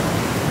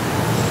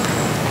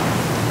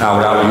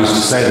 Howard Albert used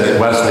to say that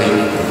Wesley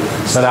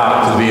set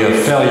out to be a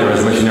failure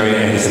as a missionary,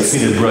 and he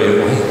succeeded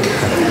brilliantly.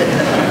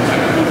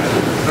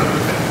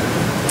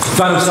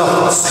 Found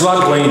himself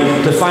struggling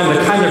to find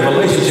the kind of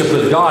relationship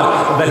with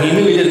God that he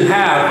knew he didn't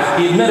have.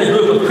 He had met a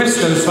group of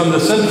Christians from the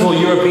Central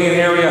European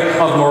area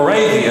of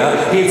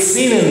Moravia. He had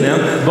seen in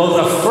them both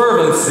a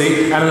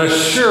fervency and an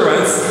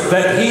assurance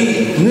that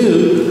he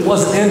knew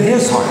was in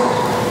his heart.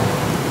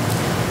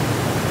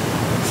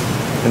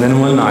 And then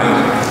one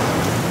night,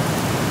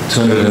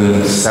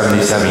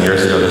 277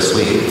 years ago this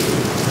week,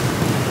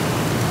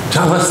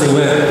 John Wesley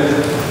went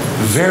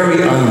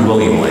very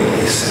unwillingly,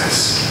 he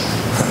says,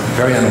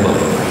 very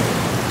unwillingly,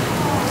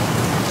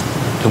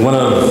 to one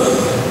of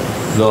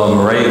the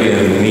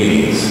Moravian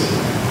meetings,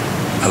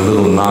 a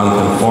little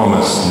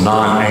nonconformist,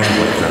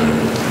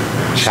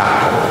 non-Anglican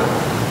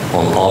chapel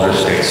on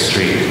Aldersgate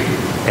Street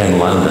in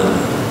London.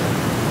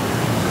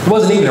 There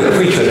wasn't even a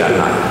preacher that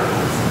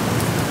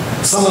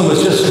night. Someone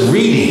was just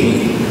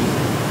reading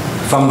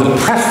from the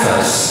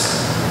preface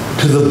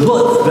to the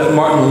book that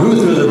Martin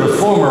Luther, the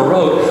Reformer,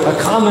 wrote, a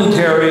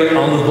commentary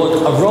on the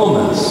book of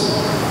Romans.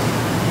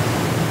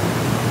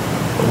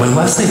 But when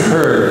Wesley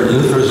heard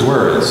Luther's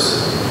words,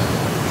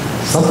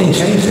 something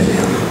changed in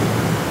him.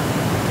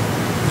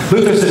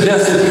 Luther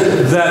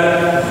suggested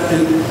that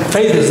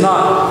faith is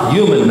not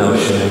human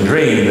notion and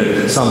dream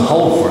that some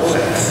hold for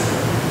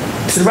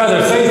faith. He said,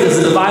 rather, faith is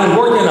a divine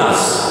work in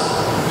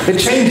us. It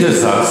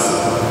changes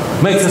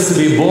us, makes us to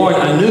be born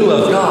anew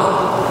of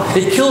God.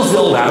 It kills the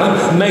old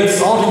Adam,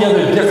 makes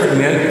altogether different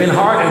men in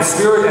heart and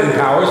spirit and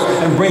powers,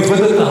 and brings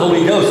with it the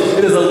Holy Ghost.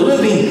 It is a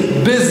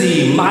living,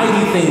 busy,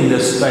 mighty thing,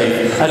 this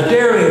faith, a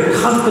daring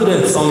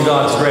confidence on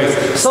God's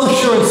grace. So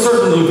sure and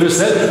certain, Luther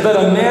said, that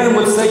a man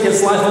would stake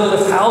his life on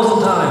it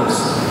 1,000 times.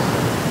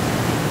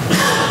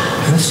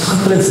 And this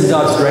confidence in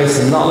God's grace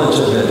and knowledge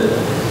of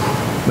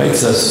it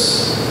makes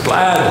us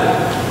glad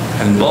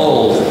and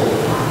bold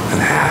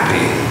and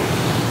happy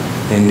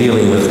in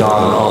dealing with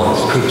God and all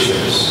his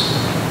creatures.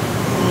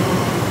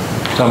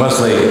 John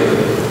Wesley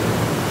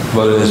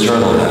wrote in his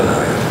journal that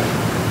night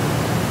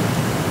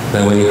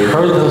that when he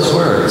heard those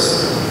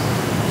words,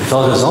 he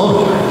felt his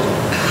own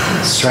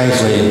heart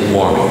strangely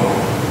warming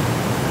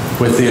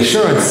with the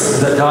assurance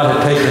that God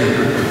had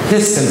taken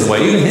his sins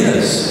away, even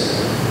his,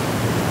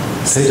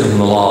 saved him from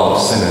the law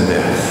of sin and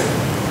death.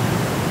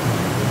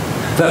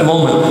 That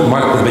moment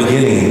marked the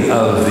beginning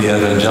of the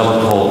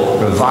evangelical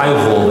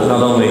revival that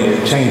not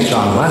only changed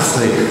John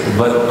Wesley,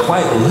 but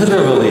quite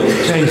literally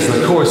changed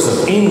the course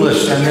of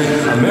English and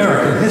then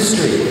American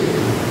history.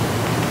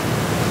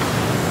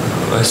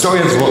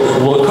 Historians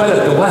will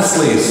credit the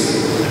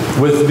Wesleys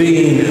with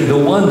being the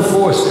one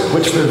force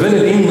which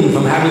prevented England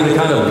from having the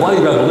kind of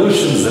bloody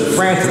revolutions that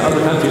France and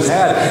other countries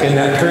had in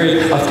that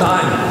period of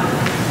time.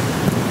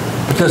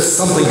 Because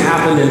something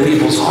happened in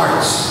people's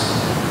hearts.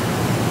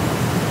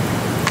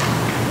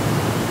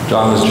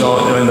 John was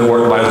doing the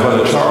work by his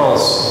brother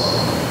Charles.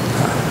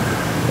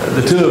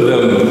 The two of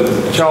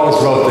them,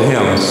 Charles wrote the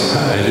hymns,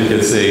 as you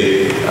can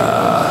see,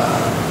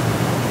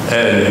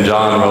 and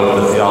John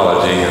wrote the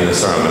theology and the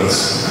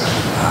sermons.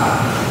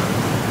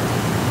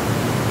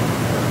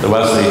 The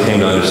Wesley came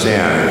to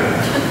understand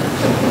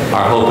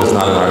our hope is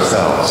not in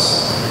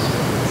ourselves.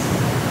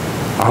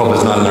 Our hope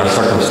is not in our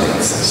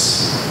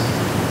circumstances.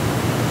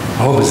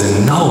 Our hope is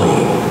in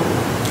knowing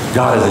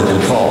God is in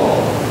control.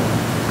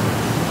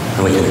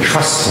 And we can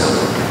trust him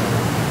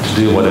to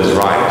do what is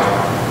right,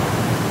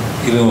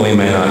 even when we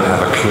may not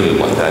have a clue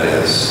what that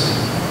is.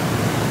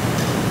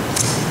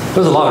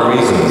 There's a lot of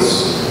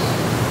reasons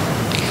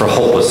for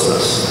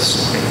hopelessness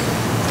this morning.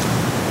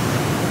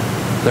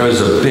 There is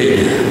a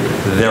big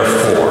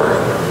therefore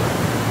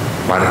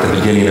right at the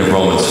beginning of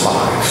Romans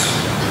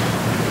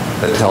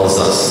 5 that tells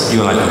us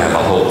you and I can have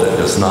a hope that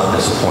does not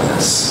disappoint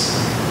us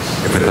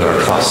if we put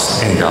our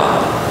trust in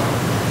God.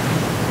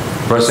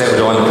 Verse 8 would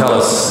go on to tell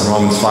us in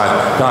Romans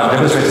 5, God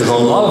demonstrates his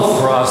own love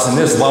for us in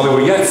this: while we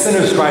were yet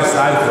sinners, Christ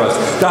died for us.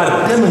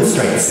 God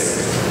demonstrates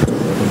it.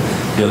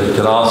 You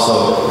could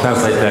also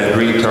translate that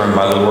Greek term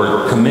by the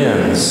word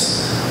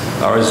commends,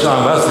 or as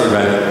John Wesley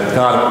read it,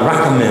 God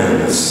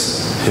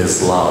recommends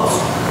his love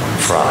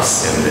for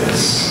us in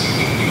this.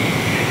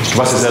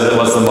 Wesley said it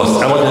was the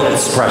most elegant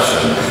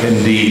expression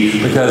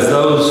indeed, because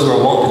those who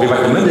are wont to be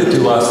recommended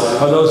to us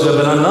are those who have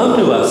been unknown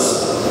to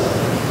us,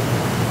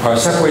 are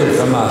separated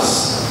from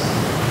us,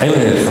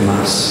 alienated from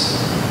us.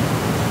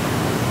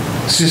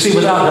 So you see,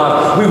 without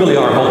God, we really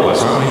are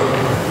hopeless, aren't we?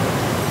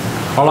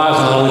 Our lives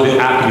not only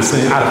apt to be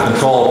spinning out of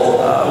control,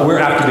 we're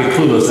apt to be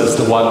clueless as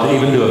to what to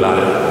even do about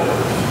it.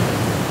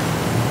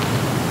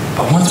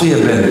 But once we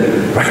have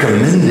been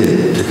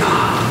recommended to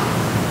God,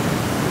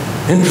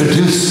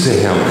 introduced to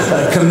him,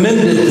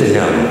 commended to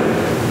him,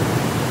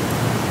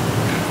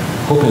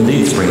 hope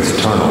indeed springs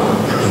eternal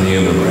in the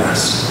human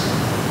breast.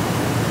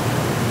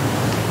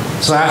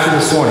 So I ask you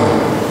this morning,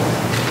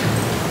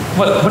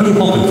 what are you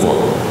hoping for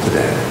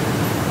today?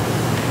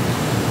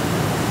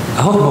 I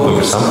hope you're hoping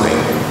for something.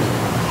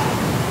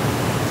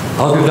 I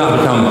hope you've not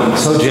become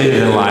so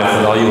jaded in life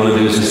that all you want to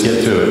do is just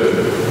get through it.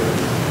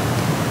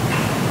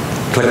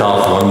 Click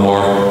off one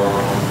more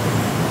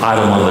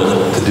item on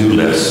the to-do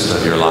list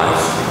of your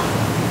life.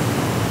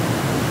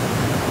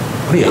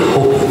 What are you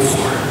hoping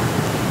for?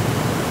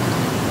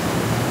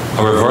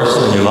 A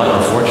reversal in your life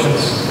or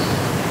fortunes?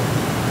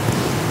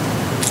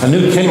 A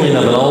new kindling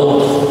of an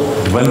old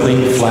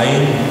dwindling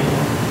flame?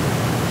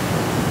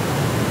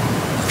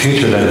 A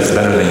future that is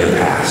better than your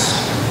past?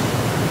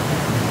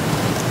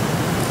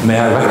 May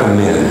I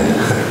recommend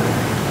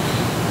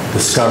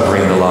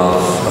discovering the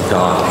love of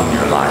God in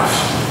your life.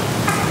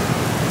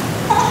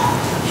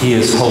 He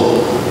is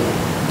hope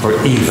for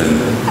even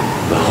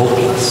the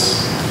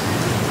hopeless.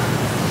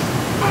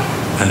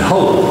 And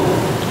hope,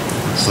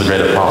 so the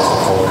great apostle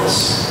told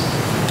us,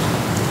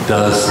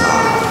 does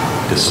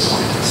not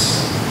disappoint us.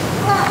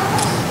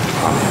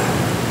 Amen.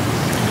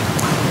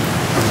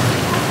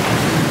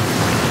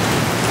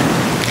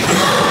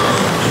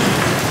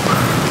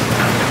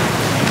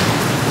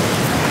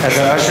 As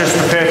our ushers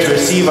prepare to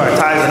receive our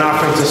tithes and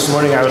offerings this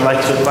morning, I would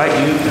like to invite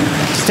you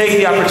to take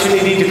the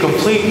opportunity to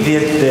complete the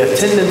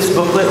attendance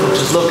booklet, which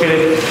is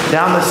located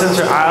down the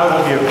center aisle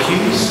of your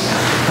pews.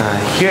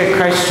 Here at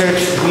Christ Church,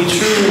 we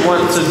truly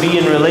want to be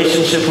in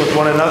relationship with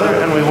one another,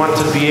 and we want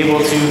to be able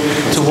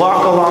to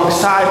walk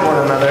alongside one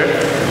another,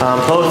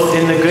 both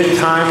in the good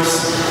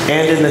times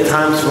and in the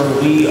times when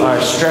we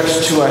are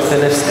stretched to our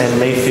thinnest and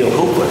may feel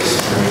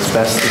hopeless. And it's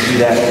best to do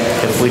that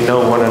if we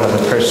know one another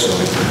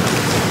personally.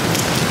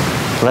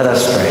 Let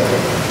us pray.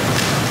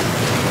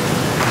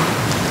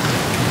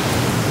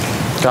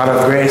 God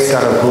of grace,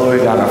 God of glory,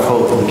 God of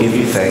hope, we give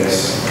you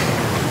thanks.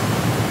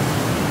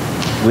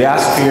 We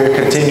ask for your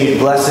continued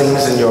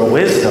blessings and your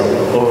wisdom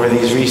over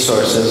these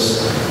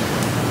resources.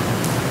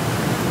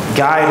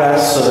 Guide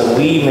us so that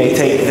we may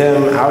take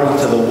them out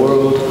into the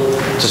world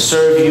to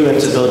serve you and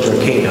to build your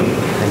kingdom.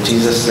 In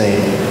Jesus'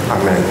 name,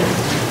 amen.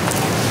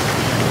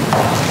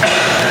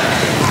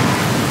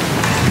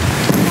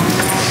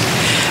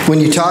 When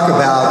you talk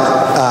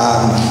about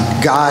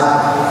God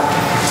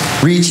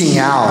reaching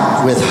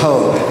out with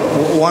hope,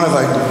 one of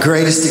the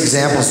greatest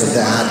examples of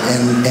that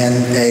and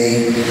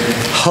a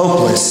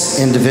hopeless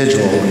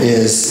individual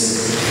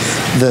is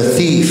the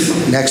thief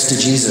next to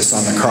Jesus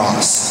on the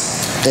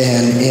cross.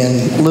 And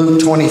in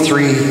Luke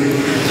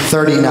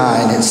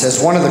 23:39, it says,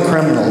 one of the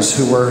criminals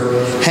who were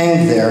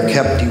hanged there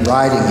kept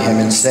deriding him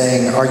and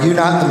saying, "Are you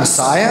not the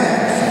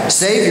Messiah?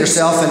 Save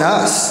yourself and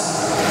us."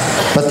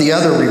 But the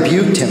other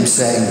rebuked him,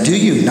 saying, "Do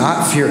you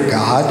not fear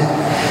God,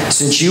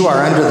 since you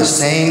are under the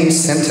same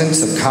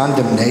sentence of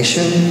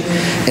condemnation?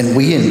 And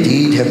we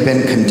indeed have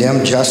been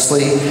condemned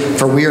justly,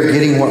 for we are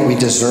getting what we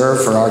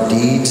deserve for our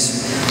deeds.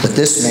 But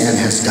this man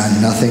has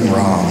done nothing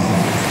wrong."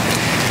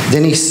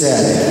 Then he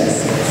said,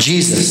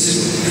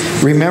 "Jesus,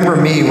 remember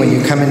me when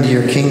you come into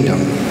your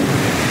kingdom."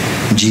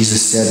 And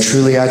Jesus said,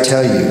 "Truly I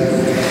tell you,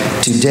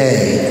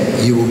 today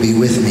you will be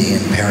with me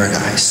in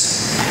paradise."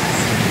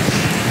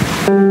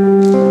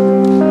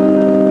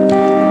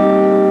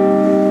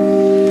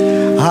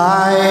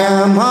 I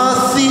am a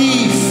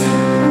thief,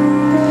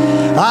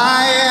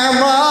 I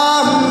am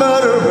a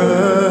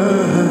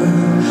murderer,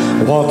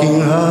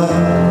 walking up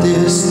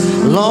this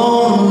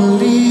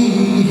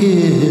lonely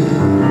hill.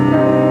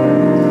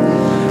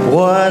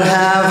 What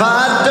have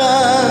I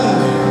done?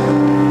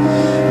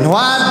 No,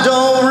 I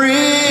don't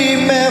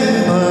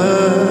remember.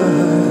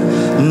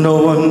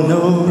 No one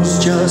knows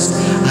just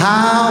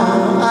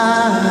how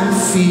I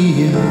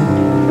feel.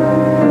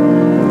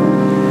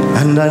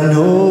 And I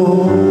know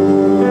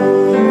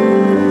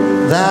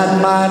that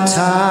my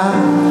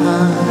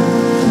time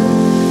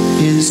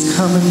is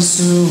coming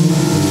soon.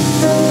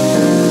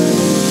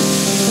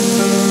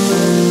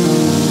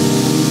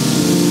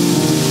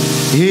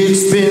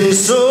 It's been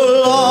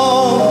so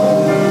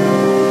long,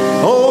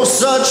 oh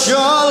such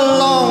a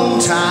long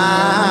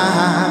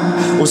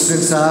time, well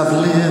since I've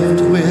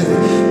lived with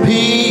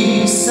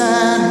peace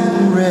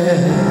and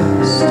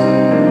rest.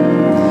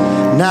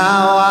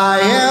 Now I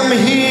am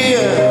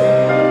here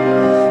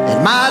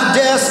at my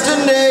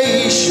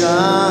destination.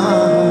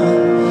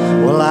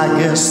 Well, I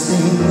guess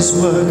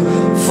work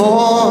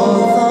for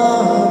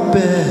the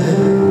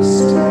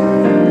best.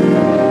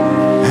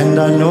 And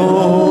I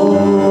know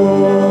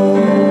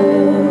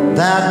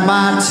that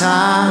my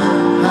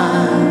time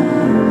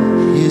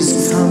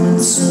is coming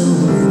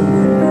soon.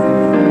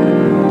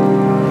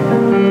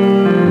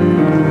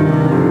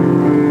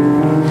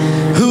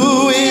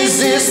 Who is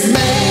this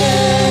man?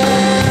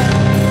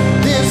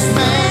 This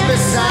man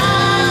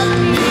beside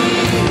me,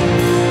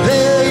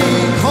 they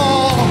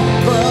call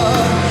the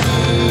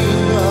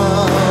King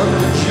of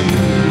the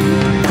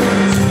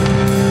Jews.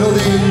 No,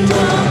 they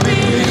don't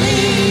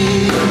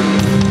believe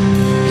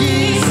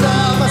he's the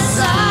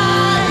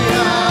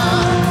Messiah.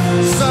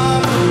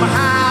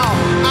 Somehow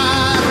I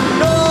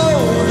know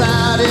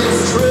that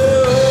it's true.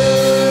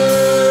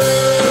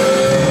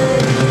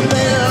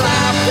 They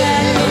laugh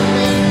at him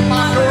in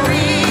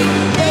mockery.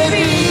 They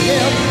beat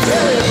him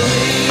till he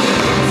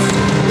bleeds.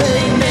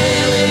 They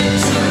nail him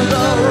to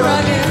the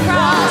rugged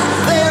cross.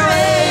 They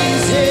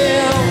raise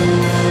him,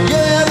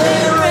 yeah,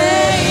 they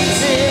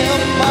raise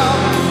him up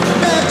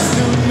next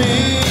to me.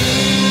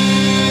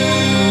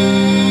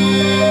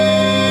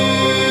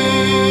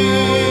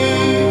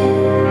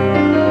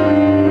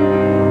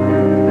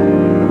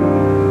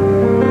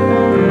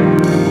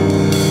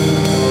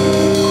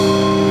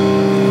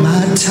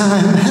 My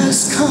time has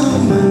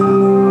come.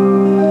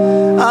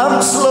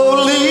 I'm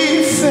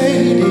slowly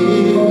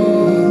fading,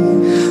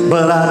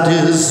 but I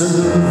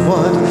deserve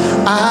what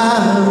I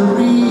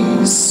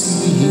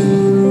receive.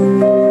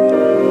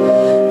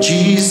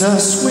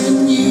 Jesus,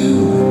 when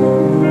you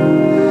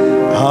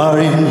are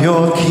in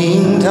your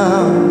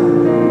kingdom,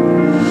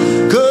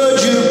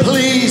 could you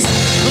please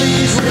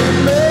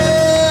remember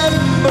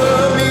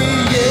me?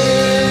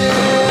 Yeah.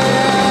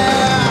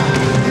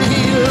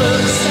 He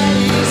looks and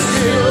he's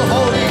still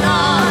holding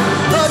on.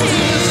 The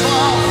tears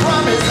fall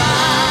from his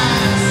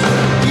eyes.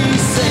 He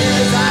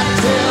says, I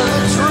tell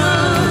the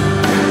truth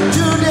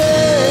today.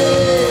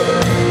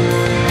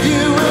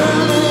 You will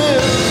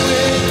live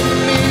with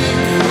me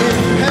in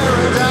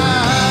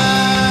paradise.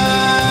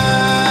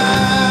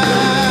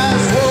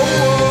 Whoa,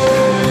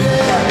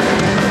 yeah.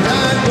 And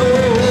I know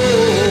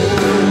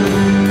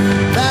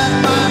that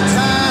my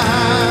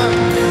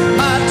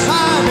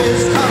time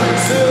is coming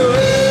soon.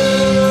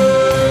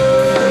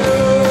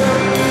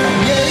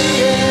 Yeah,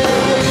 yeah, yeah.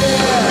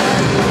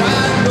 And I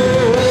know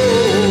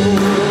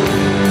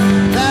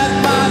that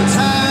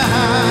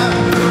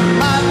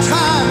my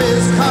time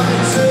is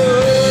coming soon.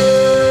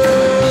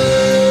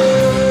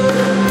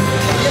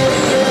 Yeah,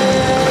 yeah,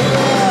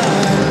 yeah.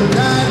 And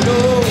I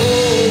know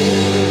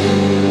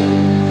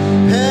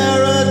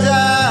paradise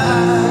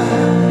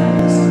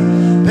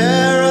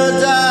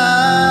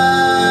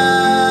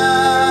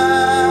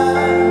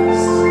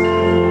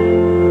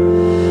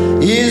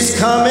is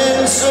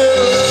coming soon.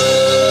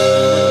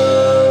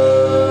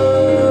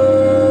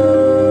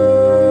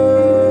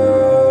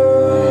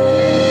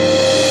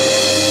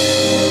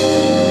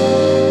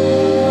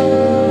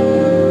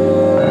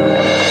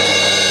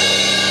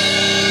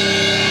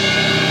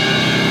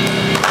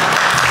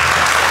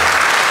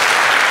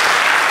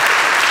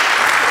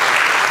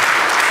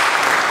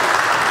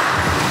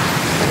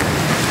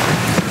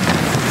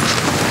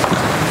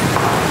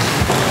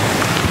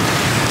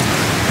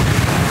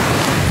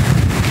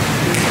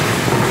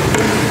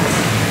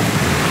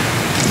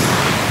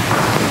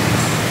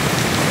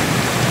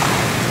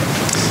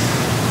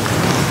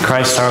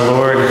 Christ our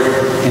Lord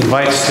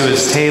invites to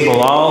his table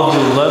all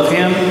who love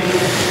him,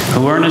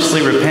 who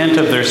earnestly repent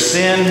of their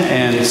sin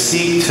and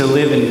seek to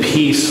live in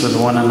peace with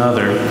one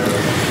another.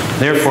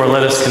 Therefore,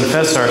 let us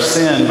confess our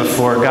sin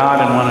before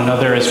God and one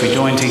another as we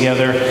join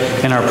together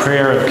in our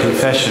prayer of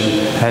confession,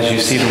 as you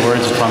see the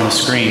words upon the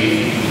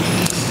screen.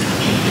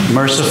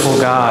 Merciful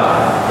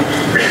God,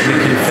 we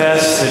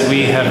confess that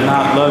we have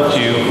not loved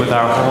you with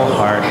our whole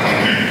heart.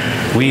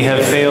 We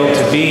have failed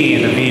to be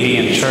an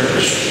obedient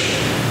church.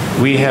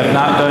 We have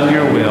not done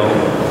your will.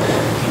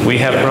 We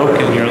have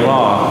broken your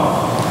law.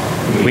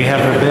 We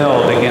have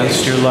rebelled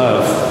against your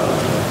love.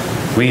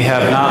 We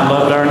have not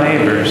loved our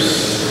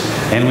neighbors,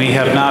 and we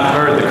have not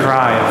heard the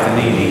cry of the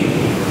needy.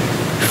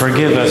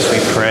 Forgive us, we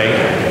pray.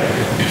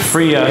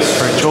 Free us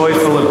for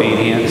joyful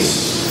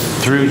obedience.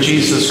 Through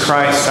Jesus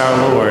Christ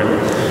our Lord.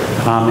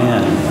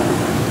 Amen.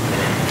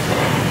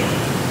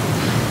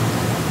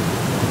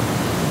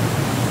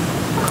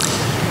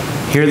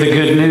 Hear the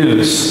good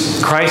news.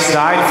 Christ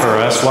died for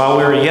us while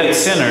we were yet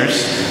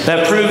sinners.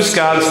 That proves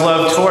God's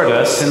love toward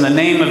us. In the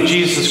name of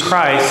Jesus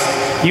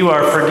Christ, you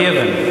are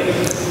forgiven.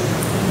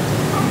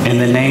 In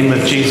the name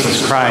of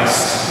Jesus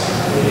Christ,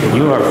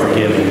 you are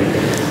forgiven.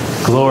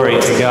 Glory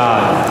to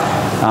God.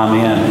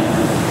 Amen.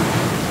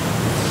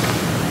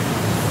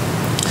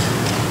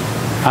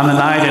 On the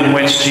night in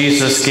which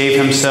Jesus gave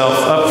himself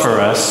up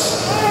for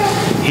us,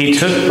 he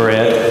took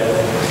bread.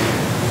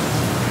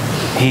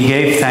 He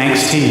gave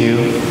thanks to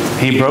you.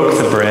 He broke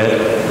the bread,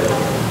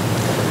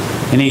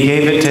 and he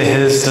gave it to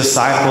his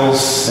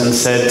disciples and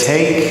said,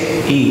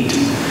 "Take, eat.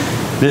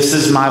 This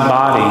is my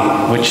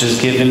body, which is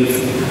given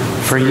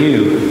for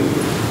you.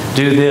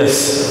 Do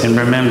this in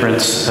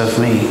remembrance of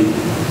me."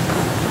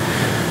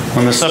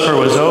 When the supper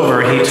was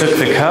over, he took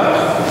the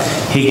cup,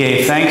 he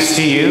gave thanks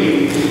to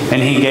you,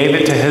 and he gave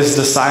it to his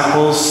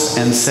disciples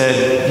and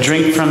said,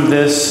 "Drink from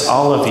this,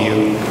 all of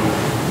you.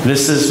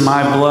 This is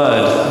my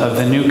blood of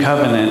the new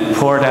covenant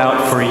poured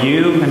out for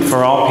you and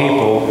for all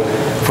people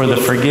for the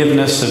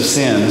forgiveness of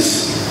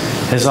sins.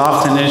 As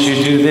often as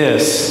you do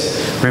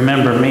this,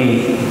 remember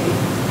me."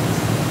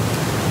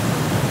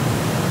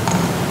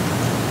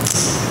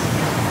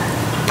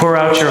 Pour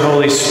out your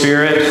Holy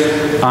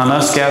Spirit on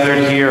us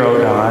gathered here, O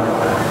God,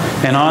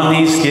 and on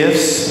these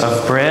gifts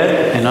of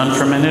bread and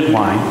unfermented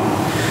wine.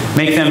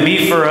 Make them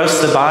be for us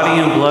the body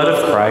and blood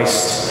of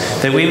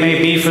Christ, that we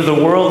may be for the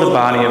world the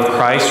body of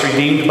Christ,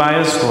 redeemed by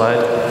his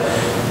blood.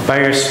 By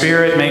your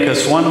Spirit, make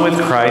us one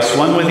with Christ,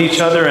 one with each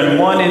other, and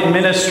one in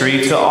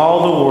ministry to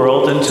all the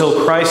world until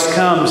Christ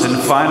comes in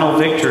final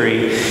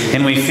victory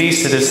and we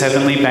feast at his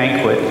heavenly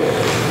banquet.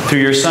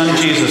 Through your Son,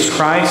 Jesus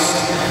Christ,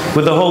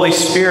 with the Holy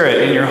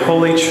Spirit in your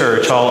holy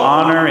church, all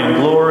honor and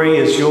glory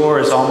is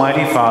yours,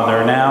 Almighty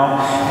Father, now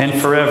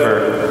and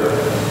forever.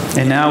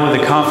 And now, with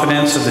the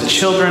confidence of the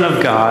children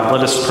of God,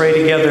 let us pray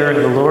together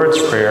the Lord's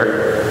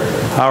Prayer.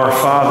 Our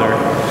Father,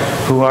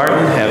 who art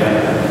in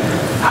heaven,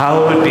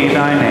 hallowed be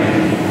thy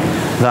name.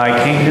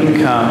 Thy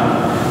kingdom come,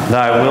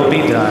 thy will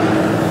be done,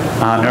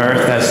 on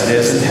earth as it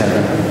is in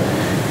heaven.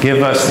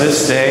 Give us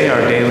this day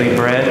our daily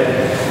bread,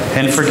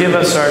 and forgive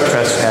us our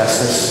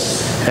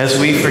trespasses, as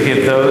we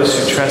forgive those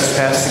who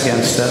trespass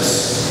against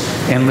us.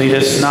 And lead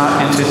us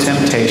not into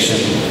temptation,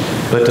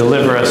 but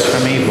deliver us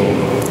from evil.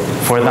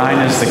 For thine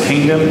is the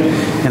kingdom,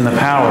 and the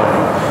power,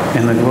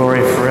 and the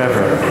glory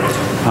forever.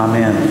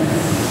 Amen.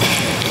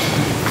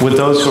 Would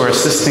those who are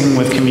assisting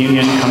with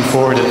communion come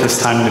forward at this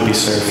time to be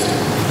served?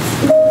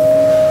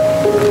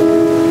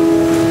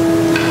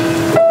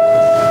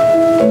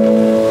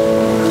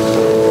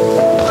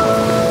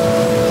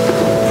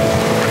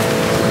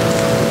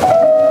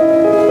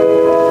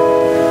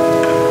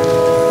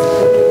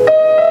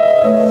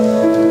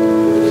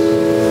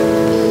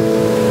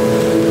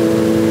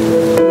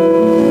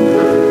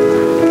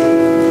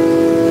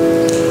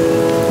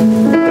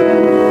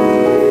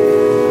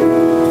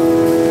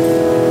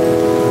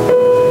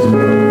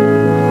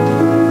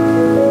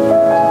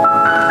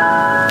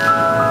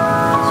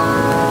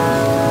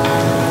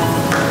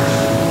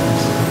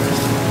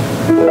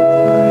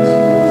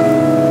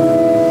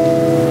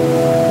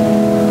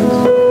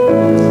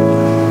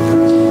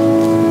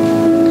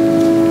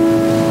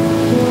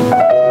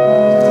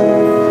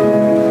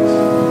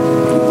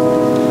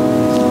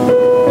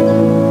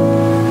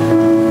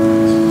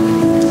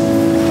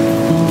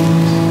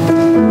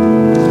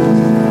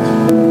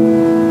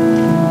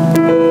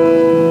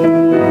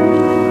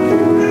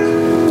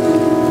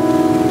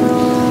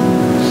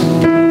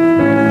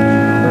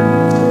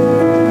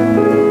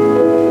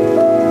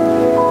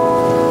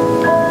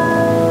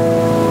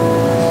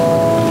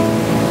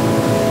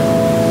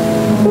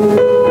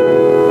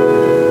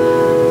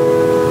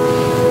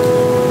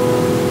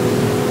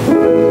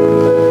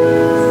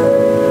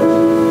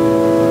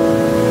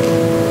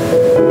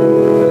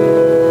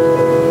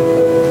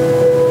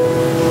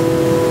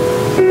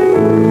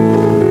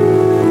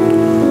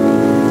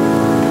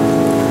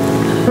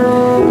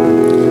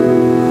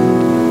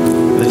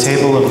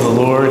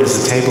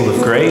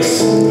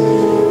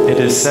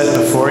 Set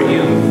before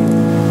you.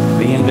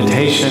 The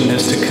invitation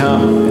is to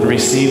come and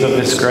receive of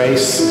his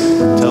grace,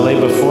 to lay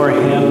before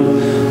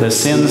him the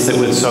sins that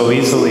would so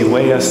easily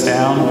weigh us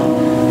down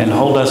and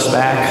hold us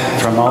back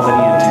from all that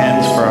he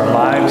intends for our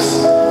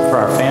lives, for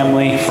our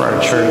family, for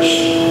our church.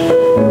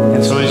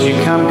 And so as you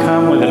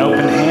come with an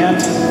open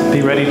hand,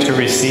 be ready to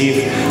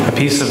receive a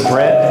piece of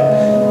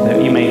bread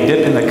that you may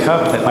dip in the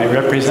cup that might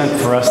represent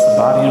for us the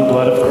body and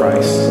blood of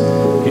Christ.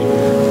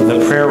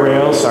 The prayer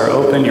rails are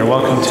open. You're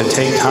welcome to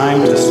take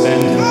time to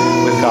spend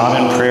with God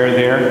in prayer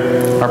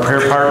there. Our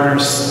prayer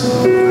partners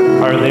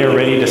are there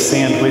ready to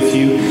stand with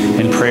you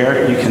in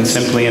prayer. You can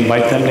simply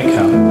invite them to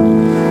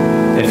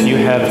come. If you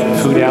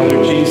have food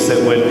allergies that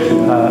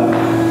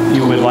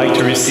you would like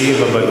to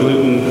receive of a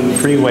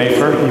gluten-free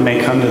wafer, you may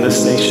come to the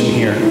station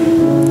here.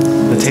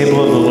 The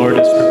table of the Lord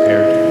is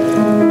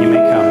prepared. You may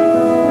come.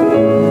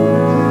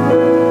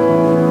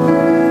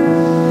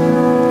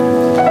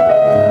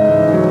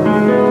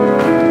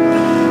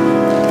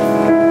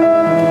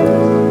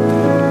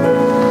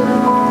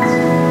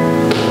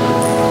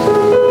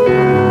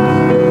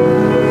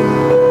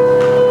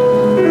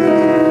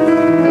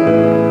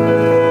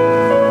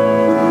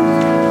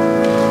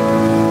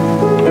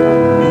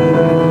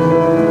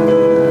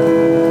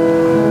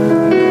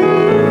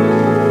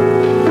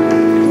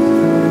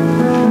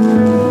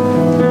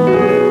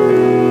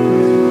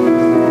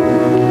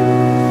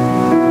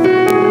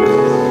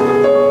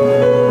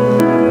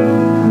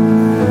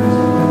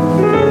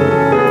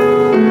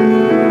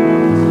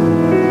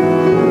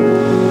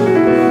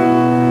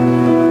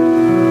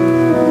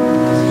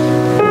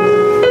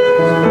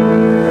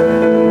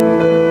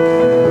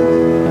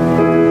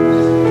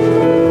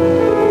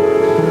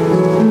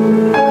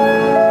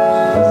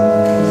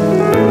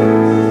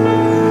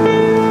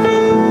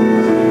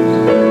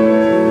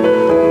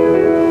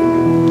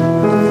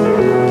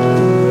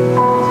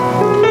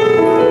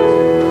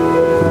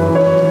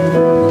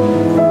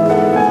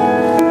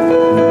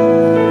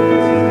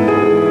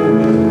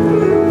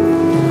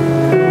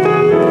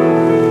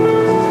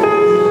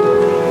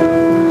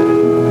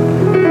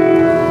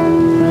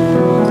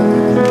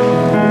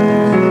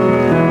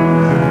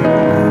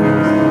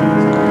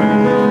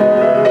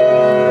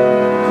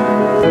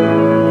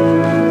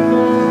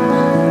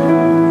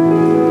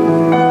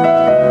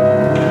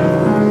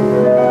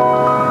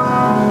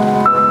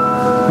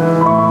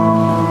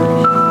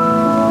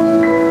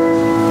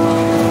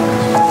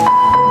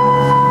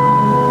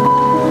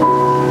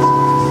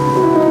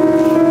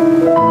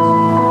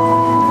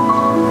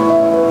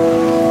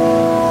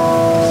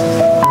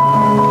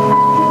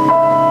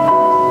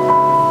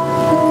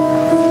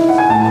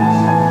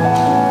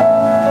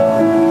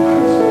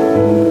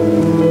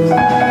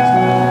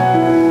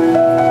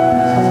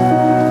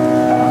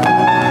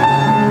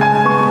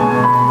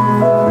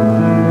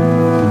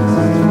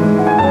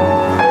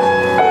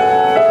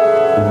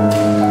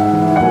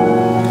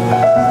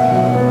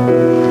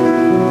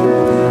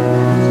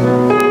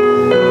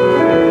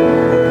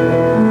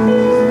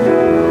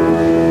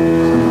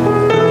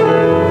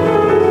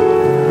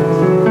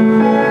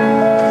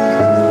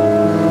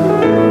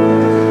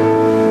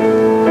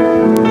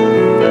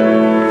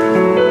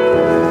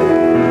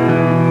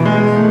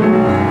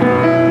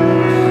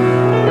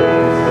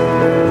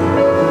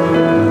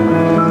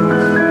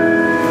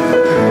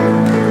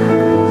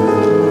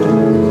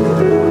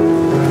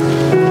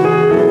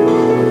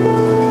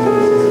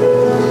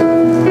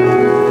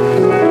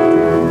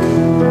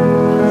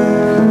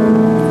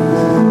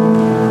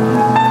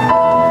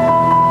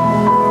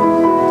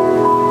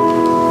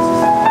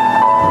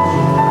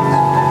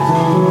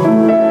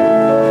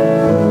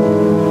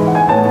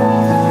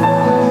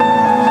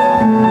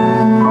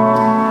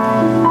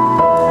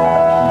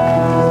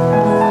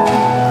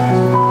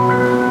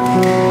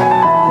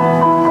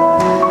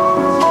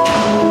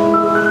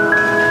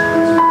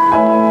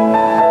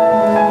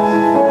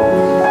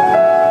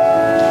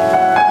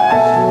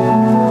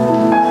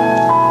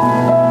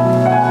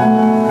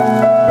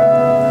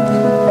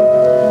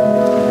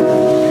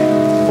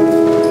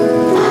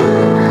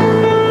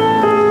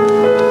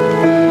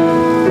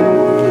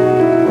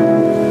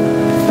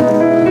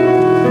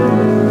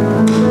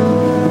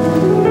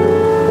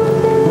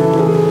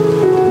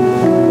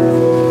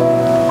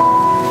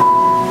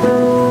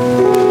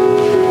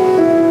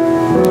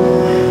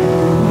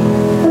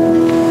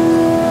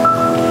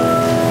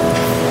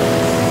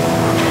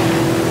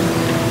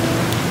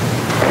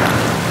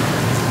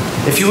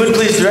 If you would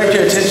please direct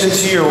your attention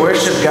to your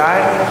worship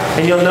guide,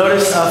 and you'll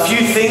notice a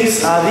few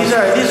things. These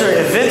are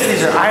events,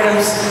 these are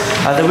items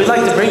that we'd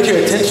like to bring to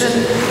your attention,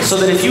 so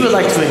that if you would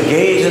like to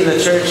engage in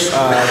the church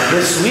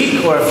this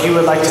week, or if you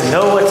would like to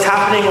know what's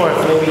happening, or if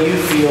maybe you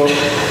feel,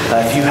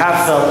 if you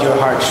have felt your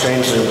heart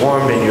strangely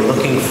warmed and you're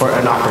looking for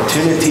an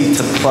opportunity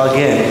to plug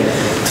in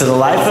to the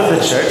life of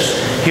the church,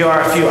 here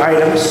are a few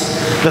items.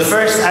 The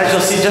first, as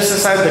you'll see just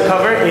inside the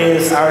cover,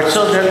 is our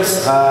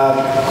children's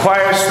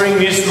choir spring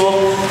musical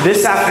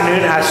this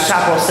afternoon. As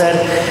Chapel said,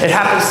 it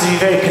happens to be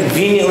very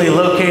conveniently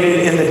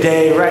located in the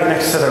day right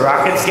next to the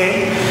Rockets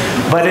game.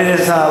 But it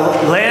is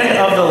Land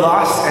of the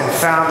Lost and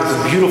Found. It's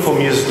a beautiful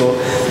musical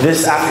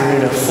this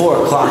afternoon at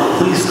 4 o'clock.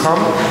 Please come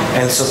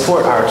and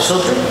support our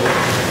children.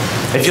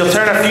 If you'll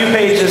turn a few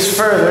pages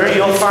further,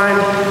 you'll find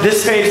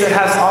this page that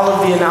has all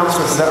of the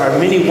announcements. There are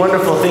many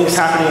wonderful things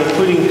happening,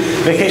 including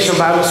Vacation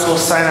Bible School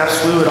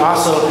sign-ups. We would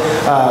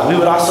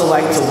also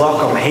like to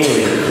welcome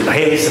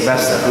Haley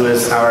Sebesta, who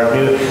is our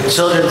new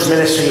children's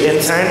ministry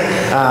intern.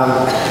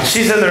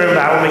 She's in the room, but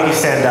I will make you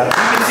stand up.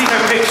 You can see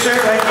her picture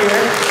right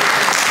here.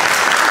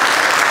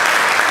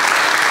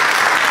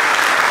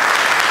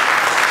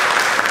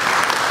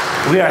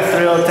 We are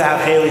thrilled to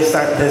have Haley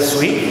start this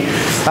week.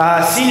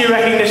 Senior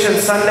Recognition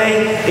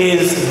Sunday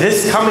is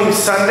this coming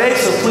Sunday,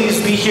 so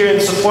please be here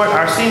and support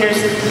our seniors.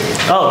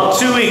 Oh,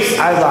 2 weeks,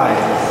 I lied.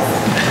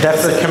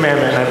 That's a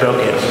commandment, I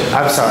broke it.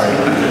 I'm sorry.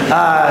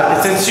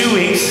 It's in 2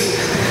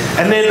 weeks.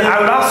 And then I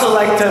would also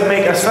like to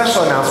make a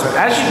special announcement.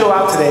 As you go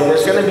out today,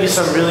 there's going to be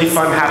some really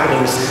fun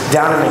happenings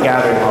down in the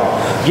Gathering Hall.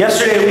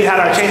 Yesterday we had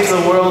our Change the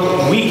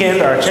World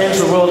weekend, our Change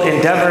the World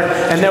endeavor,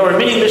 and there were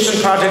many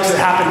mission projects that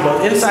happened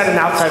both inside and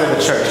outside of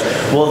the church.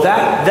 Well,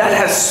 that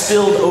has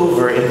spilled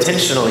over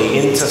intentionally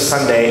into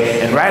Sunday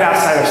and right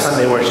outside of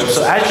Sunday worship.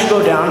 So as you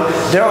go down,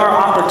 there are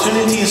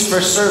opportunities for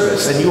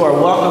service, and you are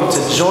welcome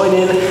to join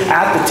in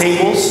at the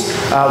tables.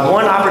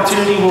 One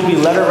opportunity will be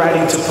letter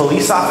writing to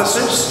police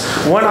officers.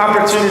 One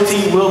opportunity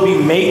will be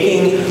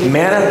making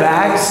manna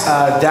bags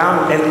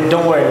down, and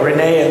don't worry,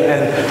 Renee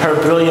and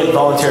her brilliant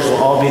volunteers will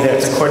all be there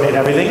to coordinate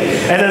everything.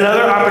 And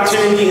another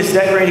opportunity is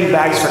decorating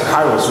bags for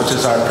Kairos, which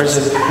is our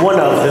prison, one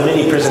of the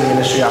many prison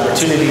ministry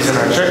opportunities in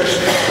our church.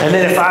 And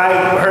then if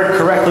I heard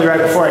correctly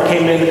right before I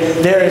came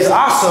in, there is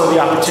also the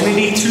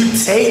opportunity to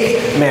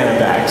take manna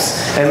bags.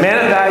 And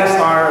manna bags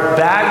are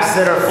bags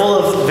that are full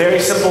of very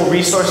simple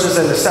resources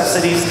and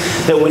necessities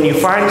that when you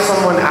find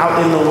someone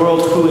out in the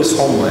world who is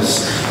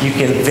homeless, you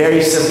can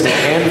very simply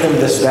hand them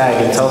this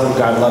bag and tell them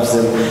God loves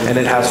them, and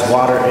it has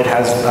water, it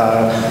has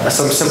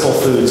some simple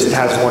foods, it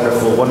has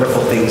wonderful,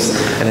 wonderful things,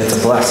 and it's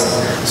a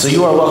blessing. So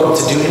you are welcome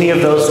to do any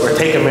of those or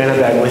take a manna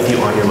bag with you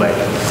on your way.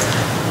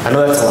 I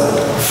know that's a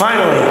lot.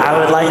 Finally, I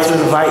would like to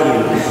invite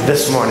you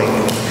this morning.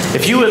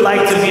 If you would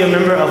like to be a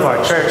member of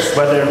our church,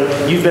 whether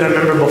you've been a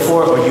member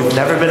before or you've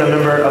never been a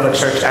member of a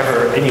church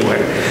ever anywhere,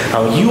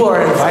 you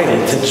are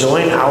invited to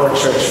join our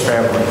church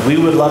family.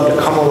 We would love to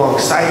come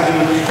alongside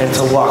you and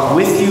to walk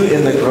with you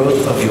in the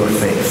growth of your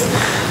faith.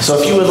 So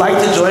if you would like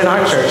to join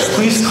our church,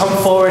 please come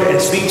forward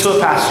and speak to a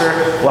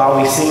pastor while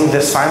we sing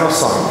this final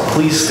song.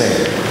 Please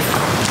stand.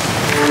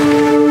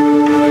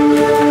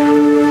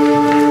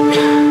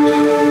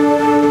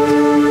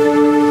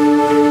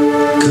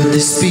 Could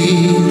this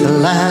be the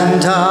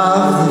land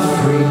of the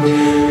free?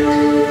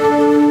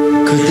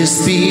 Could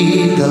this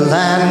be the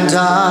land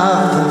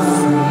of the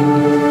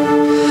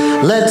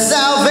free? Let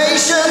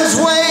salvation's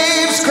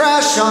waves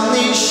crash on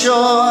these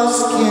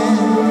shores again,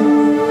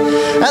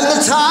 and the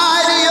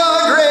tide of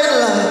your great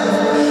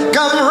love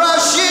come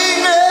rushing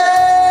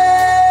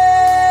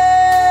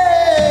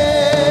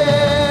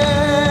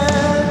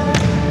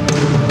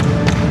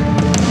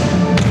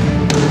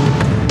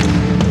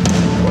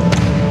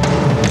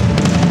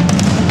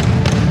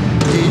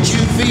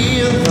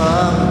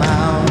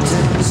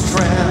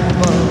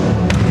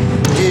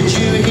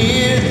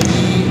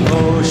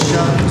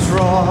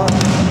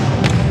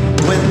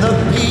when the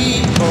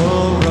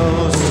people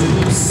rose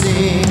to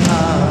sing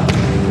of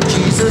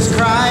Jesus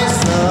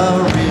Christ the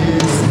risen.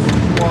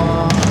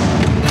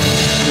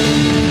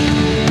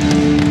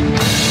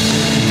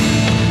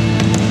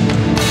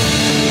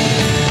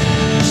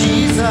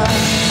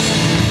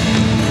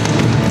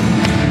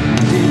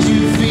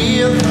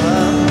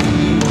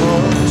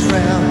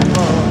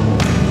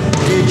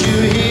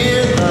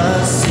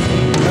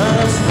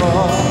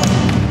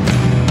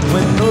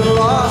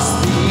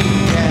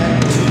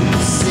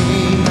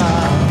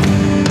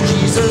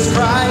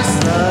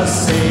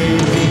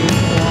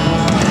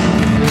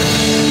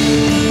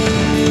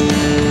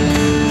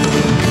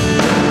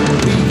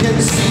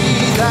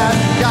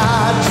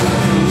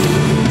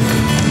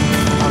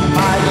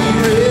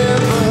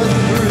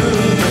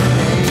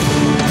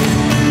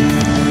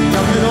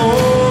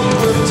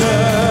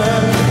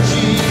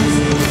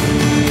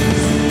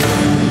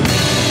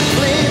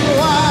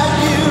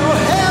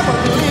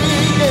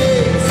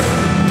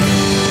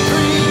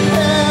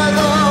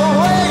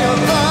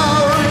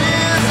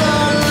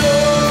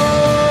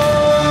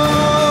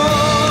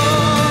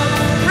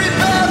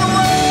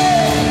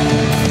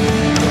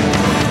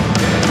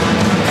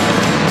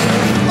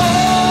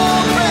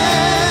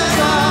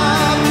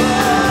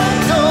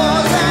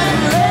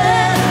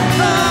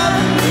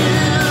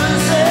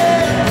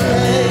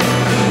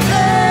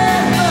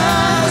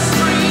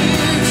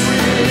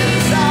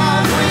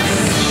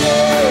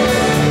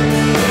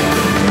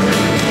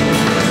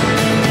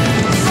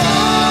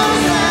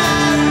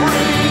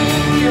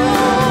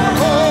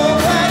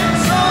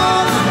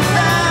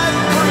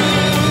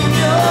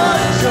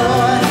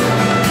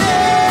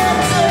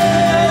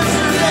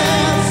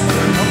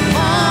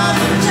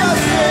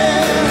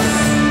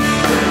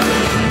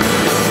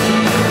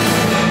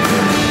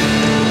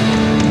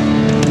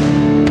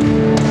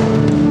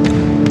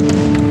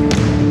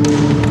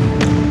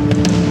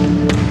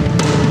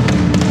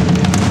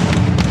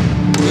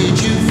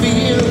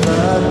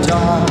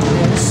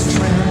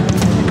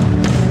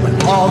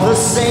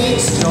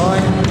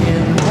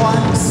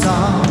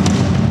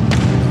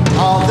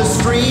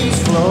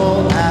 streams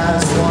flow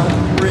as one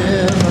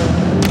river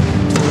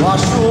to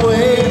wash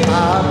away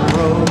my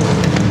broken.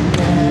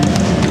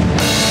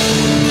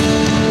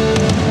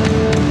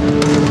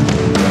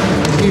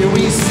 Here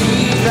we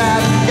see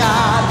that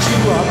God, you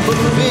are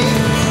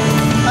moving.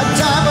 A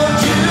time of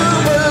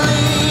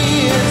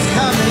jubilee is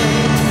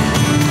coming.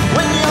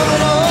 When you're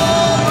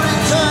Lord,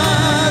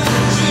 return to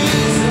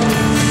Jesus.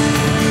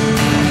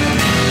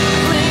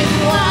 Fling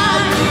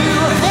wide you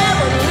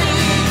heavenly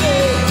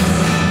gates.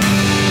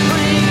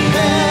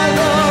 Prepare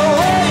the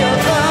way of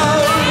the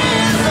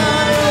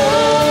risen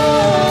Lord.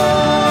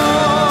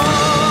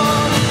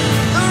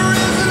 The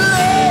risen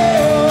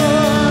Lord.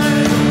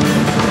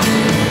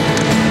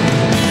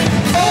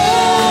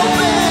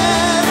 Open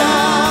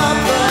up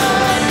the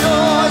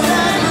doors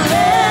and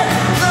let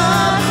the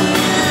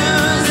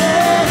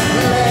music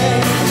play.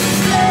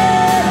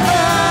 Let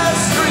the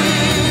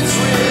streets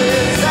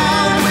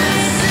resound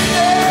with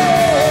singing.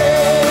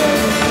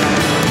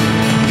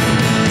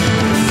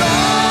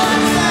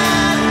 Songs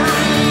that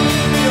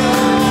bring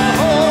your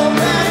hope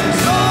and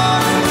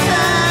songs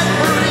that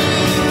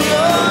bring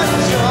your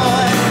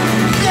joy.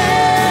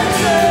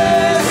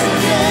 Dancers who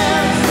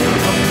dance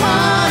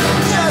upon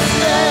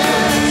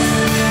injustice.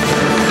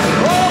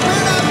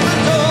 Open up the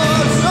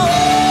doors,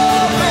 open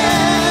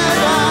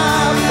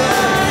up the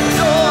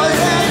doors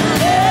and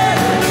let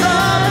the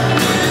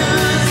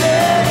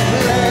music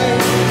play.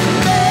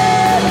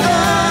 Let the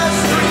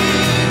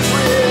streets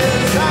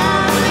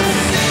resound with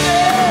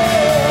singing.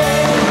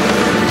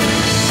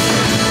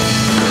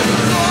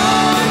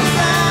 Songs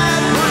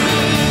that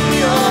bring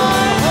your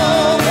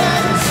hope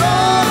and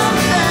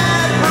songs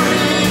that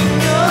bring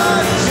your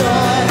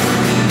joy.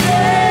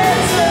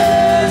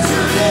 Dancers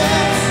who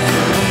dance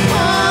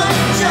upon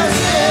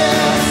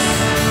injustice.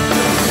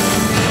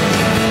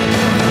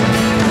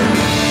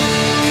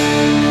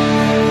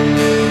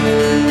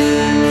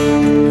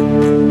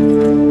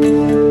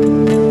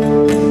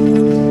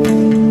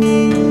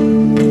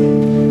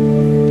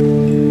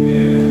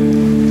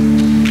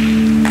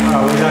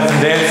 Wow, we got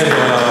some dancing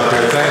going on up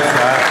here. Thanks,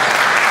 guys.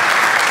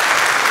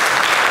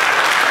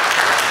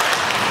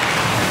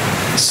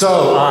 So,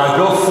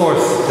 go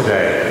forth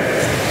today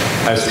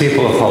as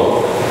people of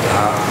hope.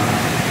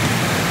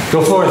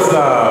 Go forth with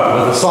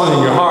a song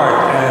in your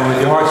heart, and with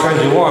your heart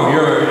strangely warm.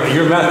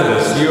 You're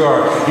Methodist. You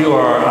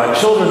are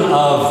children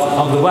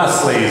of the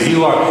Wesleys.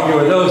 You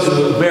are those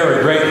who bear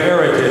a great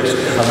heritage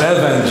of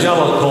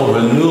evangelical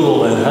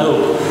renewal and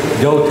hope.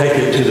 Go take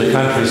it to the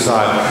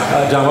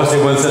countryside. John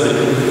Wesley once said that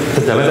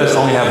the Methodists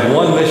only have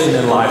one mission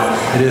in life.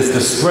 It is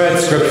to spread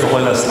scriptural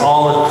holiness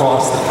all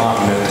across the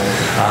continent.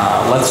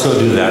 Let's go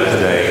do that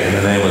today in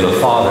the name of the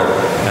Father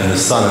and the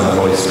Son and the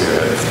Holy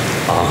Spirit.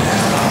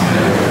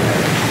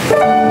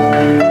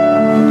 Amen.